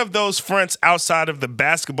what of those fronts outside of the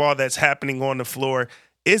basketball that's happening on the floor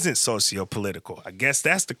isn't socio-political? I guess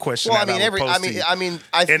that's the question. Well, I think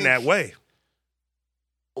that way.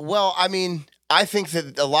 Well, I mean, I think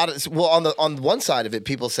that a lot of on one side of it,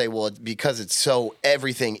 people say, well, because it's so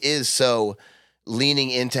everything is so leaning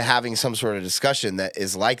into having some sort of discussion that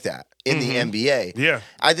is like that in the NBA. Yeah,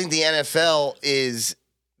 I think the NFL is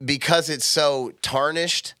because it's so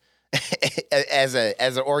tarnished as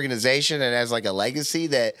an organization and as like a legacy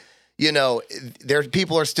that.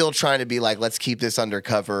 People are still trying to be like, let's keep this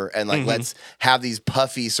undercover and like let's have these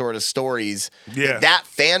puffy sort of stories. Yeah, that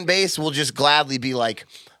fan base will just gladly be like,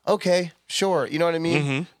 okay, sure, you know what I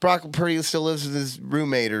mean. Brock Purdy still lives with his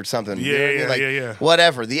roommate or something. Yeah.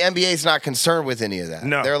 Whatever. The NBA is not concerned with any of that.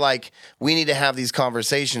 No, they're like, we need to have these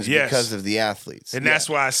conversations because of the athletes, and that's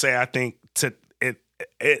why I say I think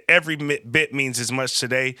every bit means as much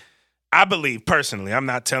today. I believe personally, I'm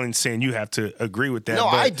not saying you have to agree with that. No,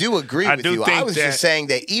 I do agree with you. I was just saying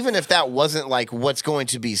that even if that wasn't like what's going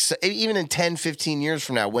to be, even in 10, 15 years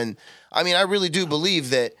from now, I really do believe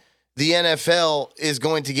that the NFL is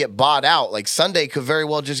going to get bought out. Like Sunday could very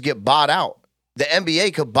well just get bought out. The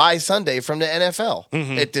NBA could buy Sunday from the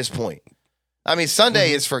NFL at this point. I mean,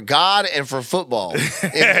 Sunday is for God and for football in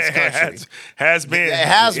this country. has been. It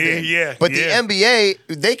has been. Yeah. But the NBA,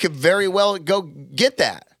 they could very well go get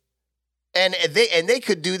that. And they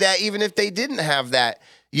could do that even if they didn't have that,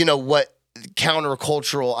 what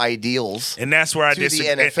countercultural ideals. And that's where I disagree.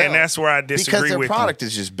 And that's where I disagree because their with product you.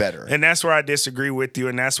 is just better. And that's where I disagree with you.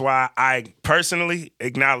 And that's why I personally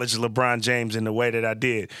acknowledge LeBron James in the way that I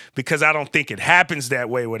did, because I don't think it happens that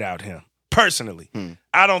way without him. Personally,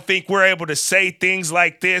 I don't think we're able to say things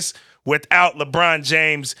like this without LeBron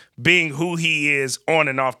James being who he is on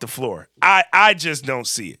and off the floor. I just don't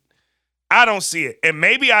see it. I don't see it. And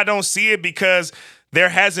maybe I don't see it because there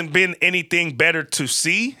hasn't been anything better to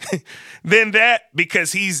see than that,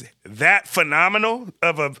 because he's that phenomenal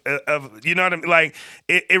of you know what I mean? Like,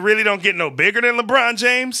 it really don't get no bigger than LeBron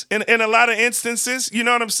James in a lot of instances. You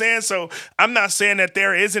know what I'm saying? So I'm not saying that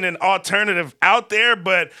there isn't an alternative out there,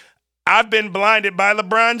 but I've been blinded by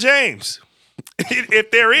LeBron James. If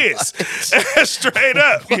there is, straight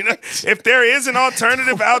up, if there is an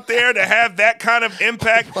alternative out there to have that kind of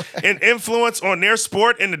impact and influence on their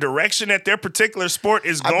sport in the direction that their particular sport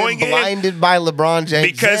is going in. Blinded by LeBron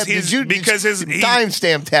James because his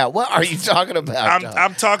timestamp that. What are you talking about?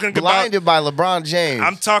 I'm talking about blinded by LeBron James.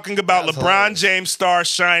 I'm talking about That's LeBron hilarious. James' star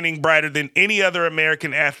shining brighter than any other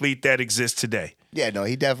American athlete that exists today. Yeah, no,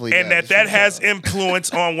 he definitely and does. that has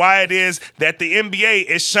influence on why it is that the NBA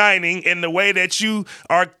is shining in the way that you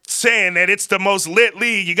are saying that it's the most lit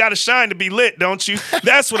league. You got to shine to be lit, don't you?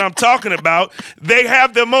 That's what I'm talking about. They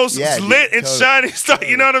have the most lit and shining stuff.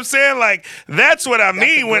 You know what I'm saying? Like, that's what I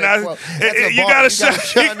mean when you got to shine.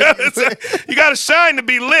 You got to shine to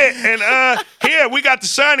be lit. And here we got the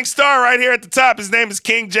shining star right here at the top. His name is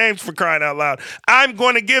King James, for crying out loud. I'm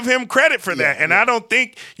going to give him credit for that, and I don't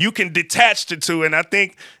think you can detach the two. And I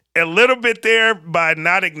think a little bit there by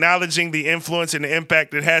not acknowledging the influence and the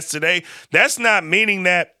impact it has today, that's not meaning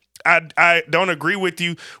that I don't agree with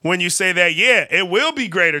you when you say that, yeah, it will be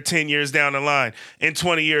greater 10 years down the line and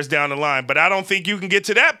 20 years down the line. But I don't think you can get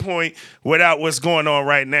to that point without what's going on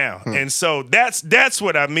right now. And so that's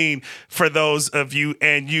what I mean for those of you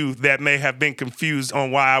and you that may have been confused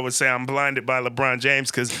on why I would say I'm blinded by LeBron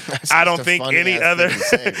James, because I don't think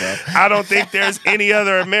I don't think there's any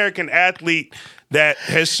other American athlete that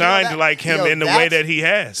has shined like him in the way that he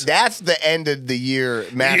has. That's the end of the year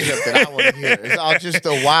matchup that I want to hear. It's all just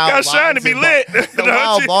the wild lines. Shine to be lit. The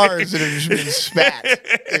wild bars that have just been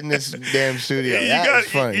spat in this damn studio. That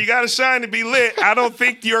is funny. You got to shine to be lit. I don't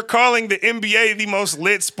think you're calling the NBA the most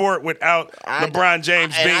lit sport without LeBron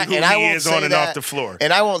James being who he is on and off the floor.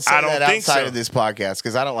 And I won't say that outside of this podcast,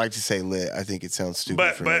 because I don't like to say lit. I think it sounds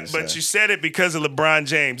stupid. But you said it because of LeBron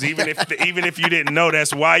James. Even if you didn't know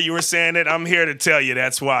that's why you were saying it, I'm here to tell you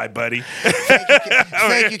that's why, buddy.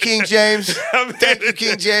 Thank you, King James. Thank you,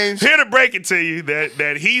 King James. Here to break it to you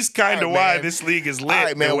that he's kind of why this league is lit. All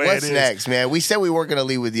right, man. The way What's it is. next, man? We said we weren't going to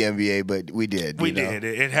lead with the NBA, but we did. We did.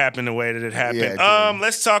 It happened the way that it happened.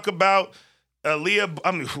 Let's talk about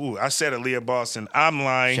Aaliyah. I said Aaliyah Boston. I'm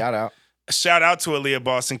lying. Shout out. shout out to Aaliyah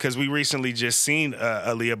Boston because we recently just seen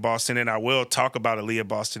Aaliyah Boston, and I will talk about Aaliyah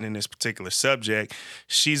Boston in this particular subject.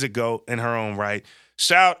 She's a GOAT in her own right.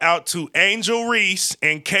 Shout out to Angel Reese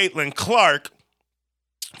and Caitlyn Clark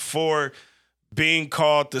for being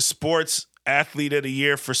called the Sports Athlete of the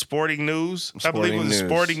Year for Sporting News. I believe it was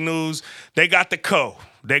Sporting News. They got the co.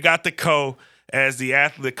 As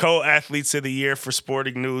the co-athletes of the year for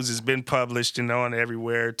Sporting News has been published and on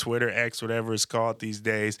everywhere, Twitter, X, whatever it's called these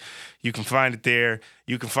days. You can find it there.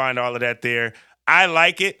 You can find all of that there. I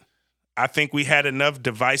like it. I think we had enough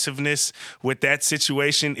divisiveness with that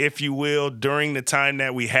situation, if you will, during the time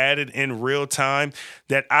that we had it in real time,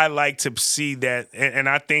 that I like to see that. And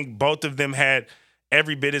I think both of them had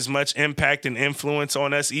every bit as much impact and influence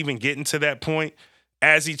on us even getting to that point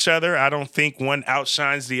as each other. I don't think one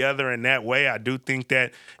outshines the other in that way. I do think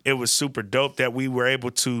that it was super dope that we were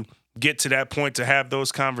able to get to that point to have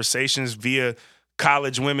those conversations via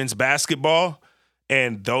college women's basketball.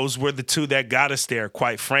 And those were the two that got us there,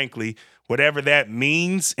 quite frankly. Whatever that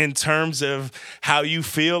means in terms of how you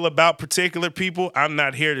feel about particular people, I'm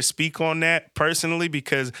not here to speak on that personally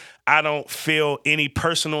because I don't feel any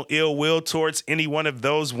personal ill will towards any one of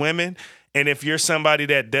those women. And if you're somebody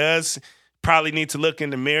that does, probably need to look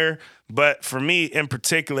in the mirror. But for me in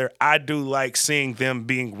particular, I do like seeing them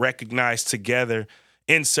being recognized together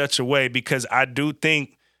in such a way because I do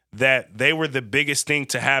think that they were the biggest thing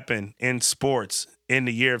to happen in sports in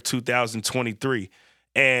the year of 2023.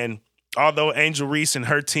 And although Angel Reese and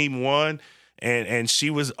her team won and she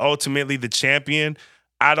was ultimately the champion,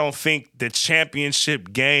 I don't think the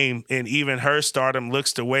championship game and even her stardom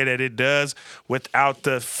looks the way that it does without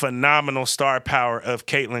the phenomenal star power of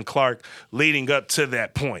Caitlyn Clark leading up to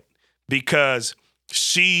that point, because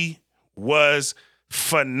she was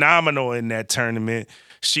phenomenal in that tournament.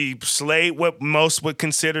 She slayed what most would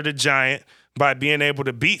consider the giant by being able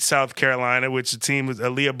to beat South Carolina, which the team was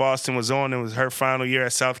Aaliyah Boston was on. It was her final year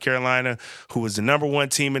at South Carolina, who was the number one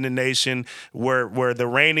team in the nation, were the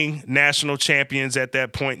reigning national champions at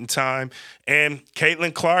that point in time. And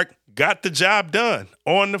Caitlyn Clark got the job done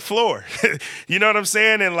on the floor. You know what I'm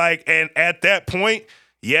saying? And at that point,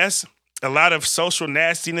 yes, a lot of social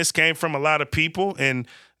nastiness came from a lot of people, and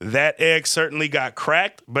that egg certainly got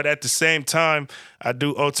cracked. But at the same time, I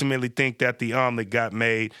do ultimately think that the omelet got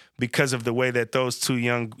made because of the way that those two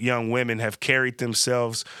young women have carried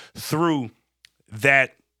themselves through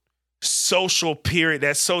that social period,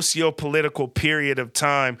 that socio-political period of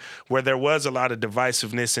time where there was a lot of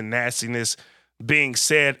divisiveness and nastiness being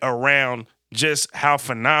said around just how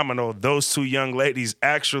phenomenal those two young ladies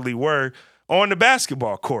actually were on the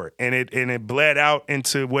basketball court. And it bled out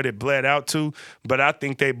into what it bled out to. But I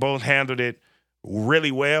think they both handled it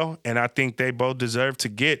really well, and I think they both deserve to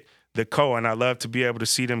get the co. And I love to be able to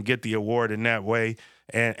see them get the award in that way.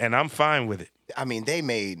 And I'm fine with it. I mean, they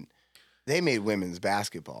made women's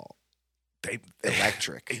basketball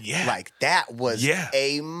electric. Yeah. Like that was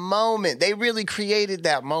a moment. They really created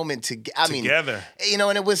that moment together.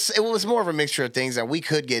 And it was more of a mixture of things, and we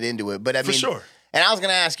could get into it. But I mean, for sure. And I was going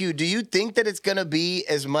to ask you, do you think that it's going to be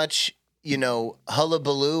as much,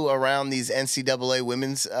 hullabaloo around these NCAA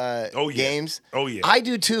women's games? Oh yeah, I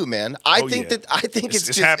do too, man. I think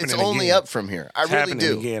it's only up from here. I really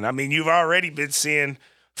do. Again, I mean, you've already been seeing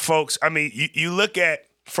folks. I mean, you look at,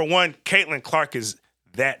 for one, Caitlyn Clark is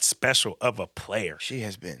that special of a player. She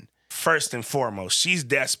has been. First and foremost, she's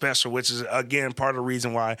that special, which is, again, part of the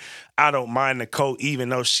reason why I don't mind the coat, even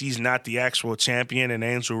though she's not the actual champion and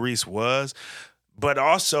Angel Reese was. But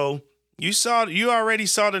also, you already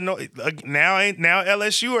saw now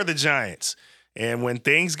LSU are the Giants. And when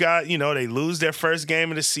things got, they lose their first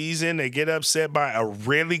game of the season, they get upset by a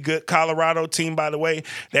really good Colorado team, by the way,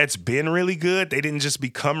 that's been really good. They didn't just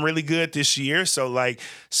become really good this year. So,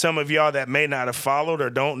 some of y'all that may not have followed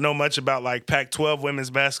or don't know much about, Pac-12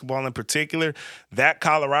 women's basketball in particular, that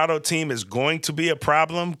Colorado team is going to be a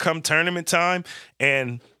problem come tournament time.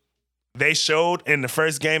 And they showed in the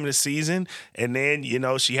first game of the season, and then,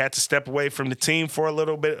 she had to step away from the team for a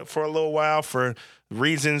little while for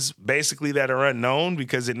reasons basically that are unknown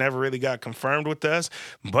because it never really got confirmed with us.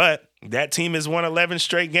 But that team has won 11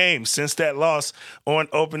 straight games since that loss on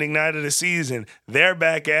opening night of the season. They're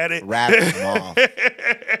back at it. Wrapping them off.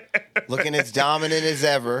 Looking as dominant as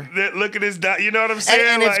ever. Looking as you know what I'm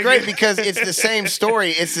saying? And it's great because it's the same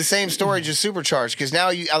story. It's the same story, just supercharged. Because now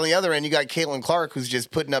on the other end, you got Caitlyn Clark, who's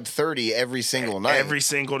just putting up 30 every single night. Every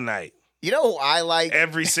single night. You know who I like?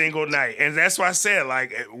 Every single night. And that's why I said,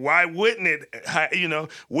 why wouldn't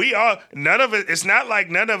it? We all, none of it, it's not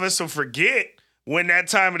like none of us will forget when that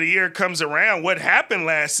time of the year comes around what happened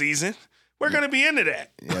last season. We're going to be into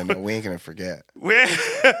that. Yeah, no, we ain't going to forget. We're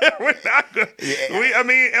not going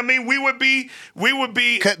to. We would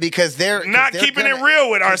be because they're not keeping it real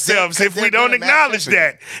with ourselves if we don't acknowledge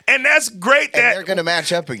that. And that's great that they're going to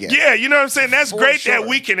match up again. Yeah, you know what I'm saying? That's great that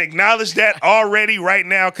we can acknowledge that already right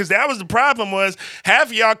now, because that was the problem, was half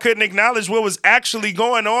of y'all couldn't acknowledge what was actually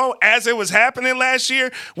going on as it was happening last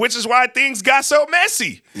year, which is why things got so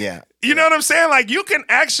messy. Yeah. You know what I'm saying? Like, you can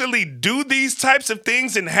actually do these types of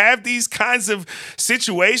things and have these kinds of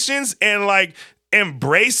situations and, like,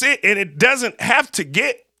 embrace it, and it doesn't have to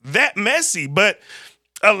get that messy. But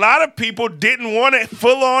a lot of people didn't want to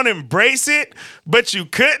full on embrace it, but you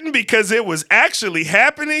couldn't because it was actually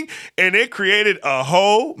happening, and it created a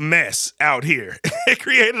whole mess out here. It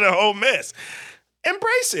created a whole mess.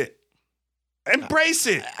 Embrace it. Embrace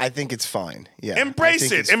it. I think it's fine. Yeah.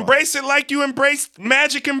 Embrace it. Embrace it like you embraced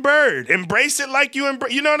Magic and Bird. Embrace it like you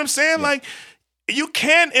embrace. You know what I'm saying? Yeah. Like, you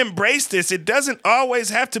can embrace this. It doesn't always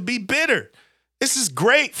have to be bitter. This is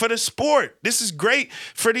great for the sport. This is great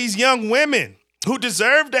for these young women who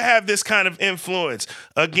deserve to have this kind of influence.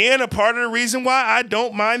 Again, a part of the reason why I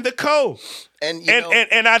don't mind the co.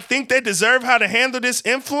 And I think they deserve how to handle this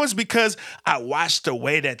influence because I watched the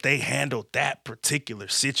way that they handled that particular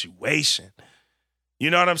situation. You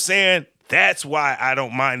know what I'm saying? That's why I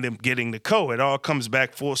don't mind them getting the co. It all comes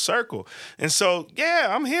back full circle. And so, yeah,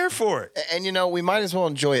 I'm here for it. And, we might as well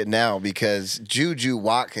enjoy it now because Juju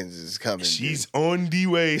Watkins is coming. She's on the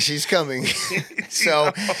way. She's coming.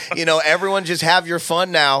 So, everyone just have your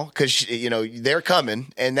fun now because, they're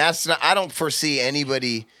coming. And that's not, I don't foresee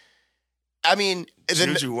anybody. I mean,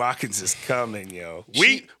 Juju Watkins is coming, yo.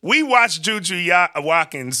 We watched Juju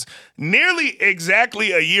Watkins nearly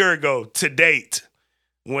exactly a year ago to date,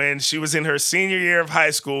 when she was in her senior year of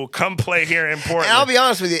high school, come play here in Portland. And I'll be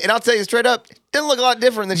honest with you, and I'll tell you straight up, didn't look a lot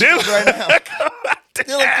different than she does right now.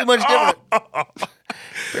 Didn't look too much different.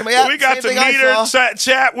 We got to meet her,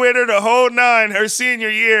 chat with her the whole nine her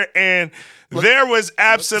senior year, and there was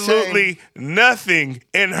absolutely nothing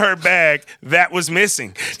in her bag that was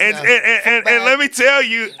missing. And let me tell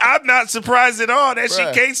you, I'm not surprised at all that she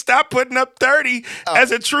can't stop putting up 30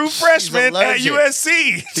 as a true freshman at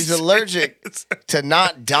USC. She's allergic to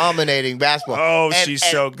not dominating basketball. Oh, she's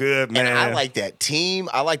so good, man. And I like that team.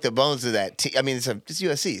 I like the bones of that team. I mean, it's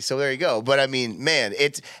USC, so there you go. But, I mean, man,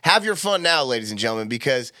 have your fun now, ladies and gentlemen,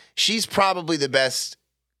 because she's probably the best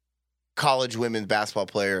college women's basketball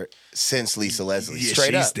player since Lisa Leslie. Yeah,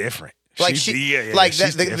 straight up. She's different. Like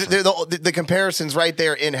the comparisons right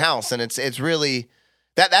there in house, and it's really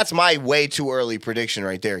that's my way too early prediction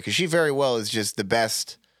right there because she very well is just the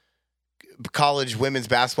best college women's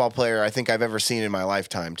basketball player I think I've ever seen in my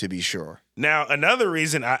lifetime, to be sure. Now, another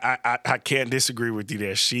reason I can't disagree with you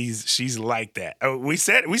there, she's like that. We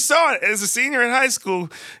saw it as a senior in high school.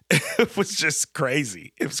 It was just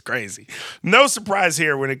crazy. It was crazy. No surprise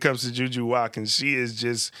here when it comes to Juju Watkins. She is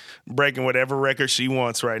just breaking whatever record she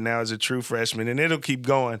wants right now as a true freshman, and it'll keep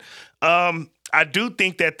going. I do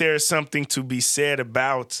think that there's something to be said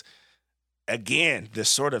about, again, the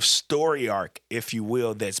sort of story arc, if you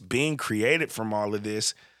will, that's being created from all of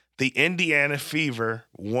this. The Indiana Fever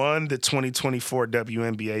won the 2024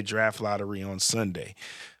 WNBA draft lottery on Sunday,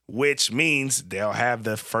 which means they'll have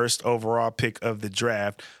the first overall pick of the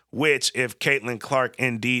draft, which, if Caitlyn Clark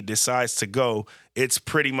indeed decides to go, it's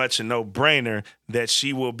pretty much a no-brainer that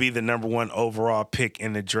she will be the number one overall pick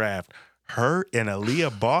in the draft. Her and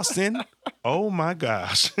Aaliyah Boston, oh my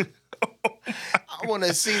gosh. I want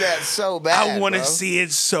to see that so bad. I want to see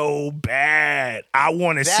it so bad. I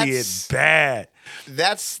want to see it bad.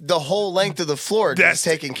 That's the whole length of the floor that's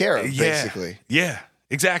taken care of, basically. Yeah,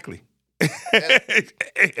 exactly. Exactly.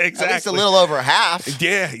 At least a little over half.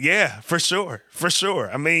 Yeah, for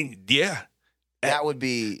sure. I mean, yeah. That would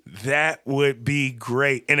be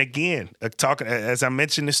great. And again, talking as I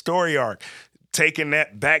mentioned, the story arc, taking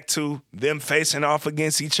that back to them facing off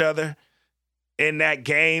against each other in that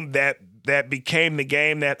game that became the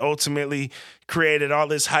game that ultimately created all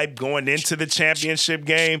this hype going into the championship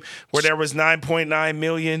game, where there was 9.9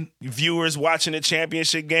 million viewers watching the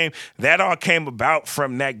championship game. That all came about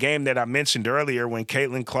from that game that I mentioned earlier when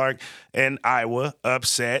Caitlyn Clark and Iowa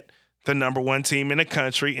upset the number one team in the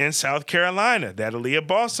country in South Carolina. That Aaliyah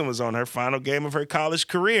Boston was on her final game of her college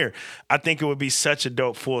career. I think it would be such a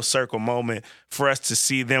dope full circle moment for us to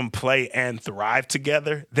see them play and thrive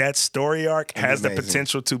together. That story arc has the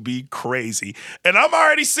potential to be crazy. And I'm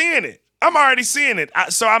already seeing it.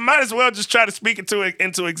 So I might as well just try to speak it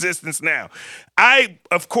into existence now. I,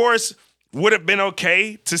 of course, would have been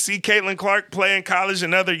okay to see Caitlyn Clark play in college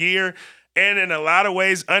another year and in a lot of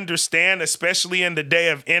ways understand, especially in the day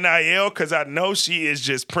of NIL, because I know she is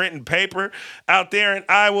just printing paper out there in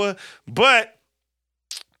Iowa. But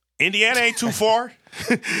Indiana ain't too far.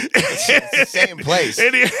 It's the same place.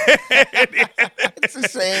 It's the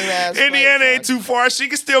same ass Indiana place, ain't too far. She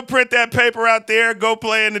can still print that paper out there, go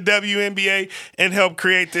play in the WNBA, and help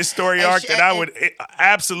create this story arc that I would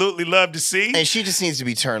absolutely love to see. And she just needs to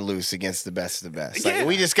be turned loose against the best of the best. Like, Yeah,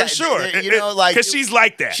 we just for got, sure. like, because she's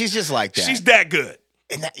like that. She's just like that. She's that good.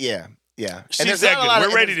 And yeah. She's that good.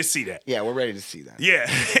 We're ready to see that. Yeah, we're ready to see that. Yeah,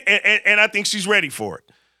 and I think she's ready for it.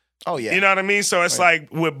 Oh yeah, you know what I mean. So it's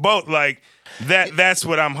like with both, like that. That's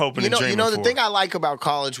what I'm hoping. And dreaming the for. thing I like about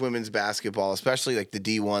college women's basketball, especially like the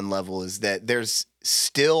D1 level, is that there's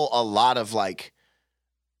still a lot of like,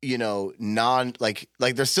 there's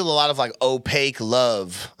still a lot of like opaque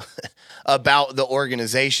love about the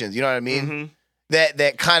organizations. You know what I mean? Mm-hmm.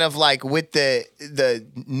 That kind of like with the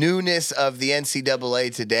newness of the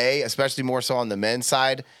NCAA today, especially more so on the men's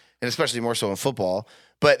side, and especially more so in football.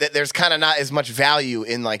 But there's kind of not as much value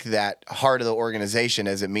in like that heart of the organization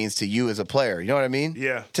as it means to you as a player. You know what I mean?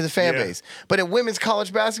 Yeah. To the fan base. But in women's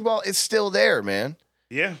college basketball, it's still there, man.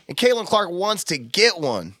 Yeah. And Caitlyn Clark wants to get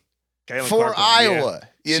one Caitlyn for Clark, Iowa.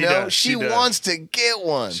 Yeah. She wants to get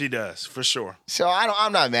one. She does, for sure. So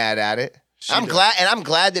I'm not mad at it. I'm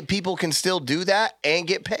glad that people can still do that and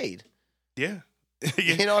get paid. Yeah.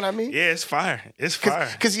 You know what I mean? Yeah, it's fire. It's fire.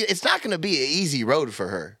 Because it's not going to be an easy road for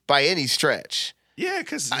her by any stretch. Yeah,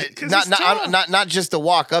 because not just to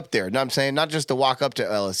walk up there. You know what I'm saying? Not just to walk up to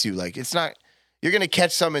LSU. Like, it's not, you're going to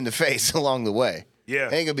catch some in the face along the way. Yeah. It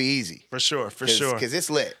ain't going to be easy. For sure. Because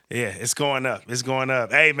it's lit. Yeah, it's going up.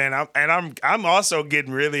 Hey, man, I'm also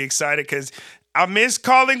getting really excited because I miss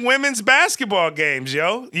calling women's basketball games,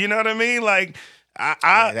 yo. You know what I mean? Like,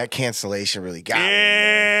 that cancellation really got me.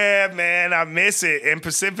 Yeah, man, I miss it. And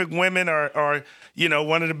Pacific women are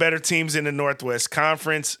one of the better teams in the Northwest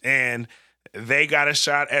Conference, and they got a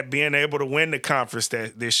shot at being able to win the conference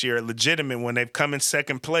this year, legitimate, when they've come in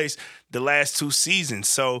second place the last 2 seasons.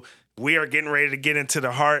 So we are getting ready to get into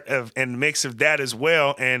the heart of and mix of that as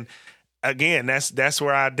well. And again, that's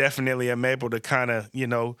where I definitely am able to kind of,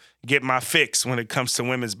 get my fix when it comes to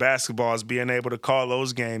women's basketball, is being able to call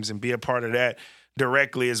those games and be a part of that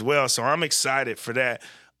directly as well. So I'm excited for that.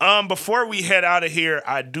 Before we head out of here,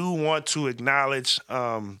 I do want to acknowledge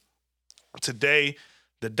today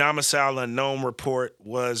the Domicile Unknown report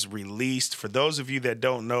was released. For those of you that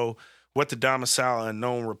don't know what the Domicile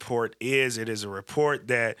Unknown report is, it is a report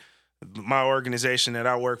that my organization that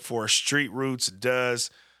I work for, Street Roots,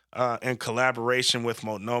 does in collaboration with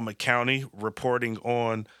Multnomah County, reporting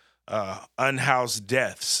on unhoused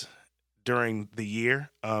deaths during the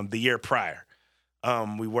year prior.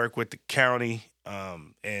 We work with the county,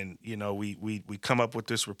 and we come up with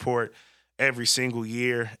this report every single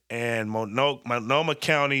year. And Multnomah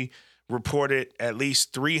County reported at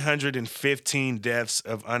least 315 deaths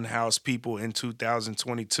of unhoused people in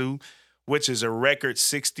 2022, which is a record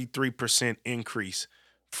 63% increase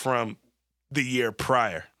from the year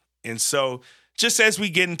prior. And so just as we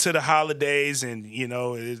get into the holidays, and,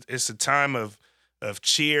 it's a time of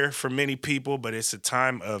cheer for many people, but it's a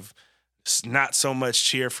time of not so much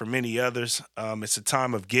cheer for many others. It's a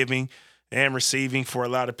time of giving and receiving for a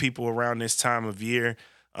lot of people around this time of year.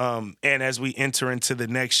 And as we enter into the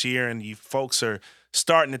next year and you folks are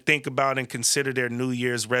starting to think about and consider their New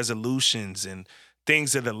Year's resolutions and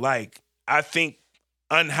things of the like, I think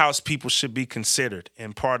unhoused people should be considered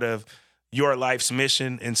and part of your life's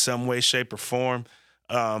mission in some way, shape, or form,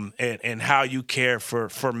 and how you care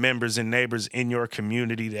for members and neighbors in your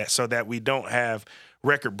community, so that we don't have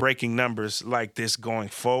record-breaking numbers like this going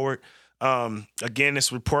forward. Again,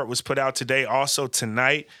 this report was put out today. Also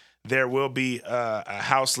tonight, there will be a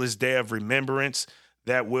Houseless Day of Remembrance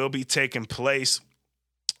that will be taking place.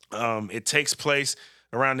 It takes place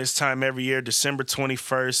around this time every year, December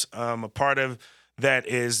 21st. A part of that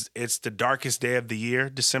is it's the darkest day of the year.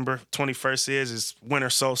 December 21st is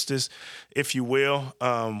winter solstice, if you will,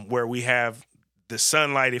 where we have the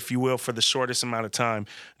sunlight, if you will, for the shortest amount of time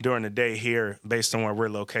during the day here, based on where we're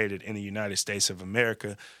located in the United States of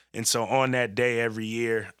America. And so on that day every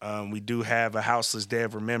year, we do have a Houseless Day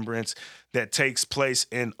of Remembrance that takes place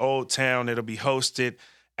in Old Town. It'll be hosted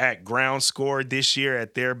at Ground Score this year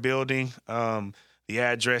at their building. The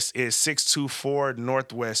address is 624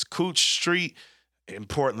 Northwest Cooch Street in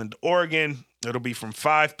Portland, Oregon. It'll be from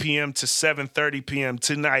 5 p.m. to 7:30 p.m.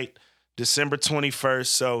 tonight, December 21st.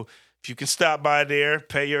 So if you can stop by there,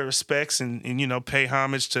 pay your respects and pay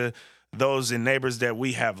homage to those and neighbors that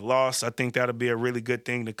we have lost, I think that'll be a really good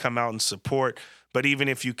thing to come out and support. But even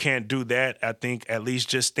if you can't do that, I think at least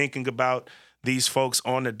just thinking about these folks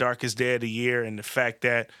on the darkest day of the year and the fact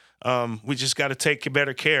that we just got to take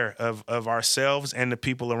better care of ourselves and the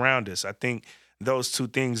people around us. I think those two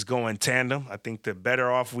things go in tandem. I think the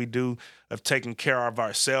better off we do of taking care of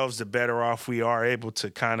ourselves, the better off we are able to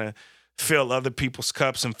kind of fill other people's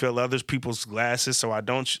cups and fill other people's glasses. So I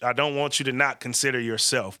don't want you to not consider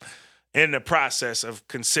yourself in the process of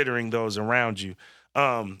considering those around you.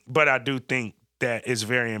 But I do think that it's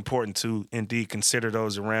very important to indeed consider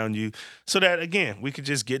those around you so that, again, we could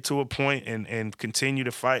just get to a point and continue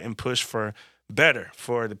to fight and push for better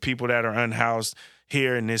for the people that are unhoused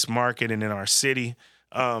here in this market and in our city.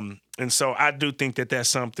 And so I do think that that's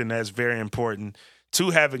something that's very important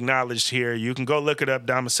to have acknowledged here. You can go look it up,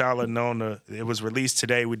 Domicile Unknown. It was released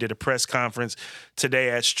today. We did a press conference today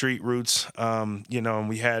at Street Roots, and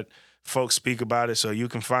we had folks speak about it, so you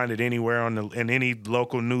can find it anywhere in any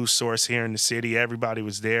local news source here in the city. Everybody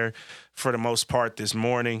was there for the most part this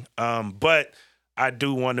morning. But I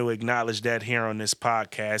do want to acknowledge that here on this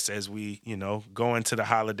podcast as we, go into the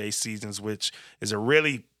holiday seasons, which is a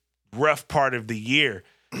really rough part of the year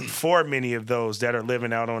for many of those that are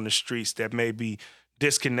living out on the streets that may be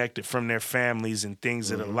disconnected from their families and things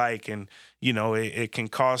of the like. And, it can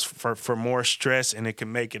cause for more stress, and it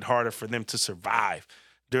can make it harder for them to survive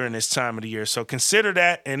during this time of the year. So consider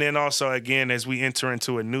that. And then also, again, as we enter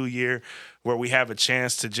into a new year where we have a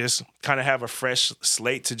chance to just kind of have a fresh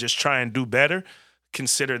slate to just try and do better,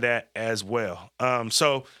 consider that as well.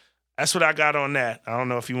 So that's what I got on that. I don't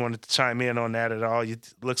know if you wanted to chime in on that at all.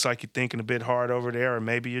 Looks like you're thinking a bit hard over there, or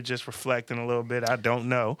maybe you're just reflecting a little bit. I don't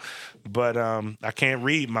know. But I can't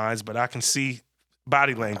read minds, but I can see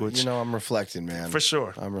body language. I'm reflecting, man. For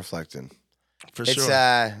sure. I'm reflecting. For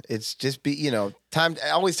sure. It's just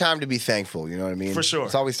always time to be thankful, you know what I mean? For sure.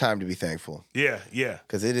 It's always time to be thankful. Yeah.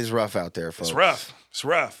 Because it is rough out there, folks. It's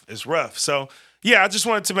rough. So, yeah, I just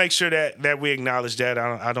wanted to make sure that we acknowledge that.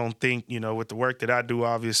 I don't think, with the work that I do,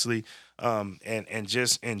 obviously, and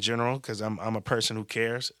just in general, because I'm a person who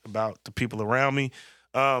cares about the people around me.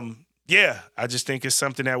 I just think it's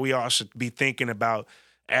something that we all should be thinking about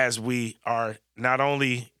as we are not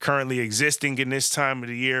only currently existing in this time of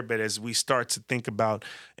the year, but as we start to think about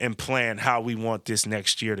and plan how we want this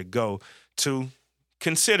next year to go, to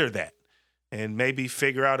consider that and maybe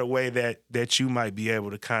figure out a way that you might be able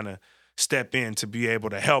to kind of step in to be able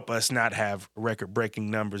to help us not have record-breaking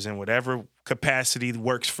numbers in whatever capacity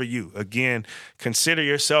works for you. Again, consider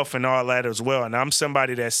yourself and all that as well. And I'm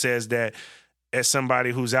somebody that says that as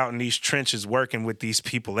somebody who's out in these trenches working with these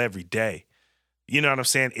people every day. You know what I'm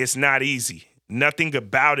saying? It's not easy. Nothing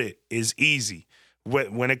about it is easy.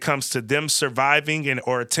 When it comes to them surviving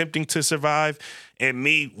or attempting to survive, and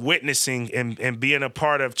me witnessing and being a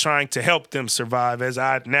part of trying to help them survive as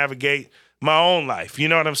I navigate my own life. You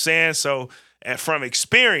know what I'm saying? So from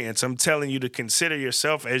experience, I'm telling you to consider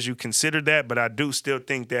yourself as you consider that, but I do still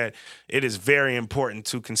think that it is very important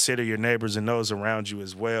to consider your neighbors and those around you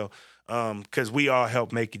as well, because we all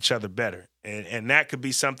help make each other better. And that could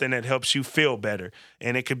be something that helps you feel better.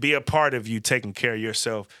 And it could be a part of you taking care of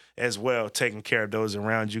yourself as well, taking care of those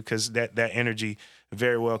around you, because that energy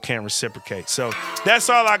very well can reciprocate. So that's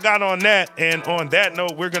all I got on that. And on that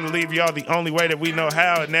note, we're going to leave y'all the only way that we know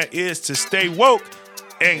how, and that is to stay woke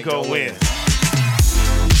and go win.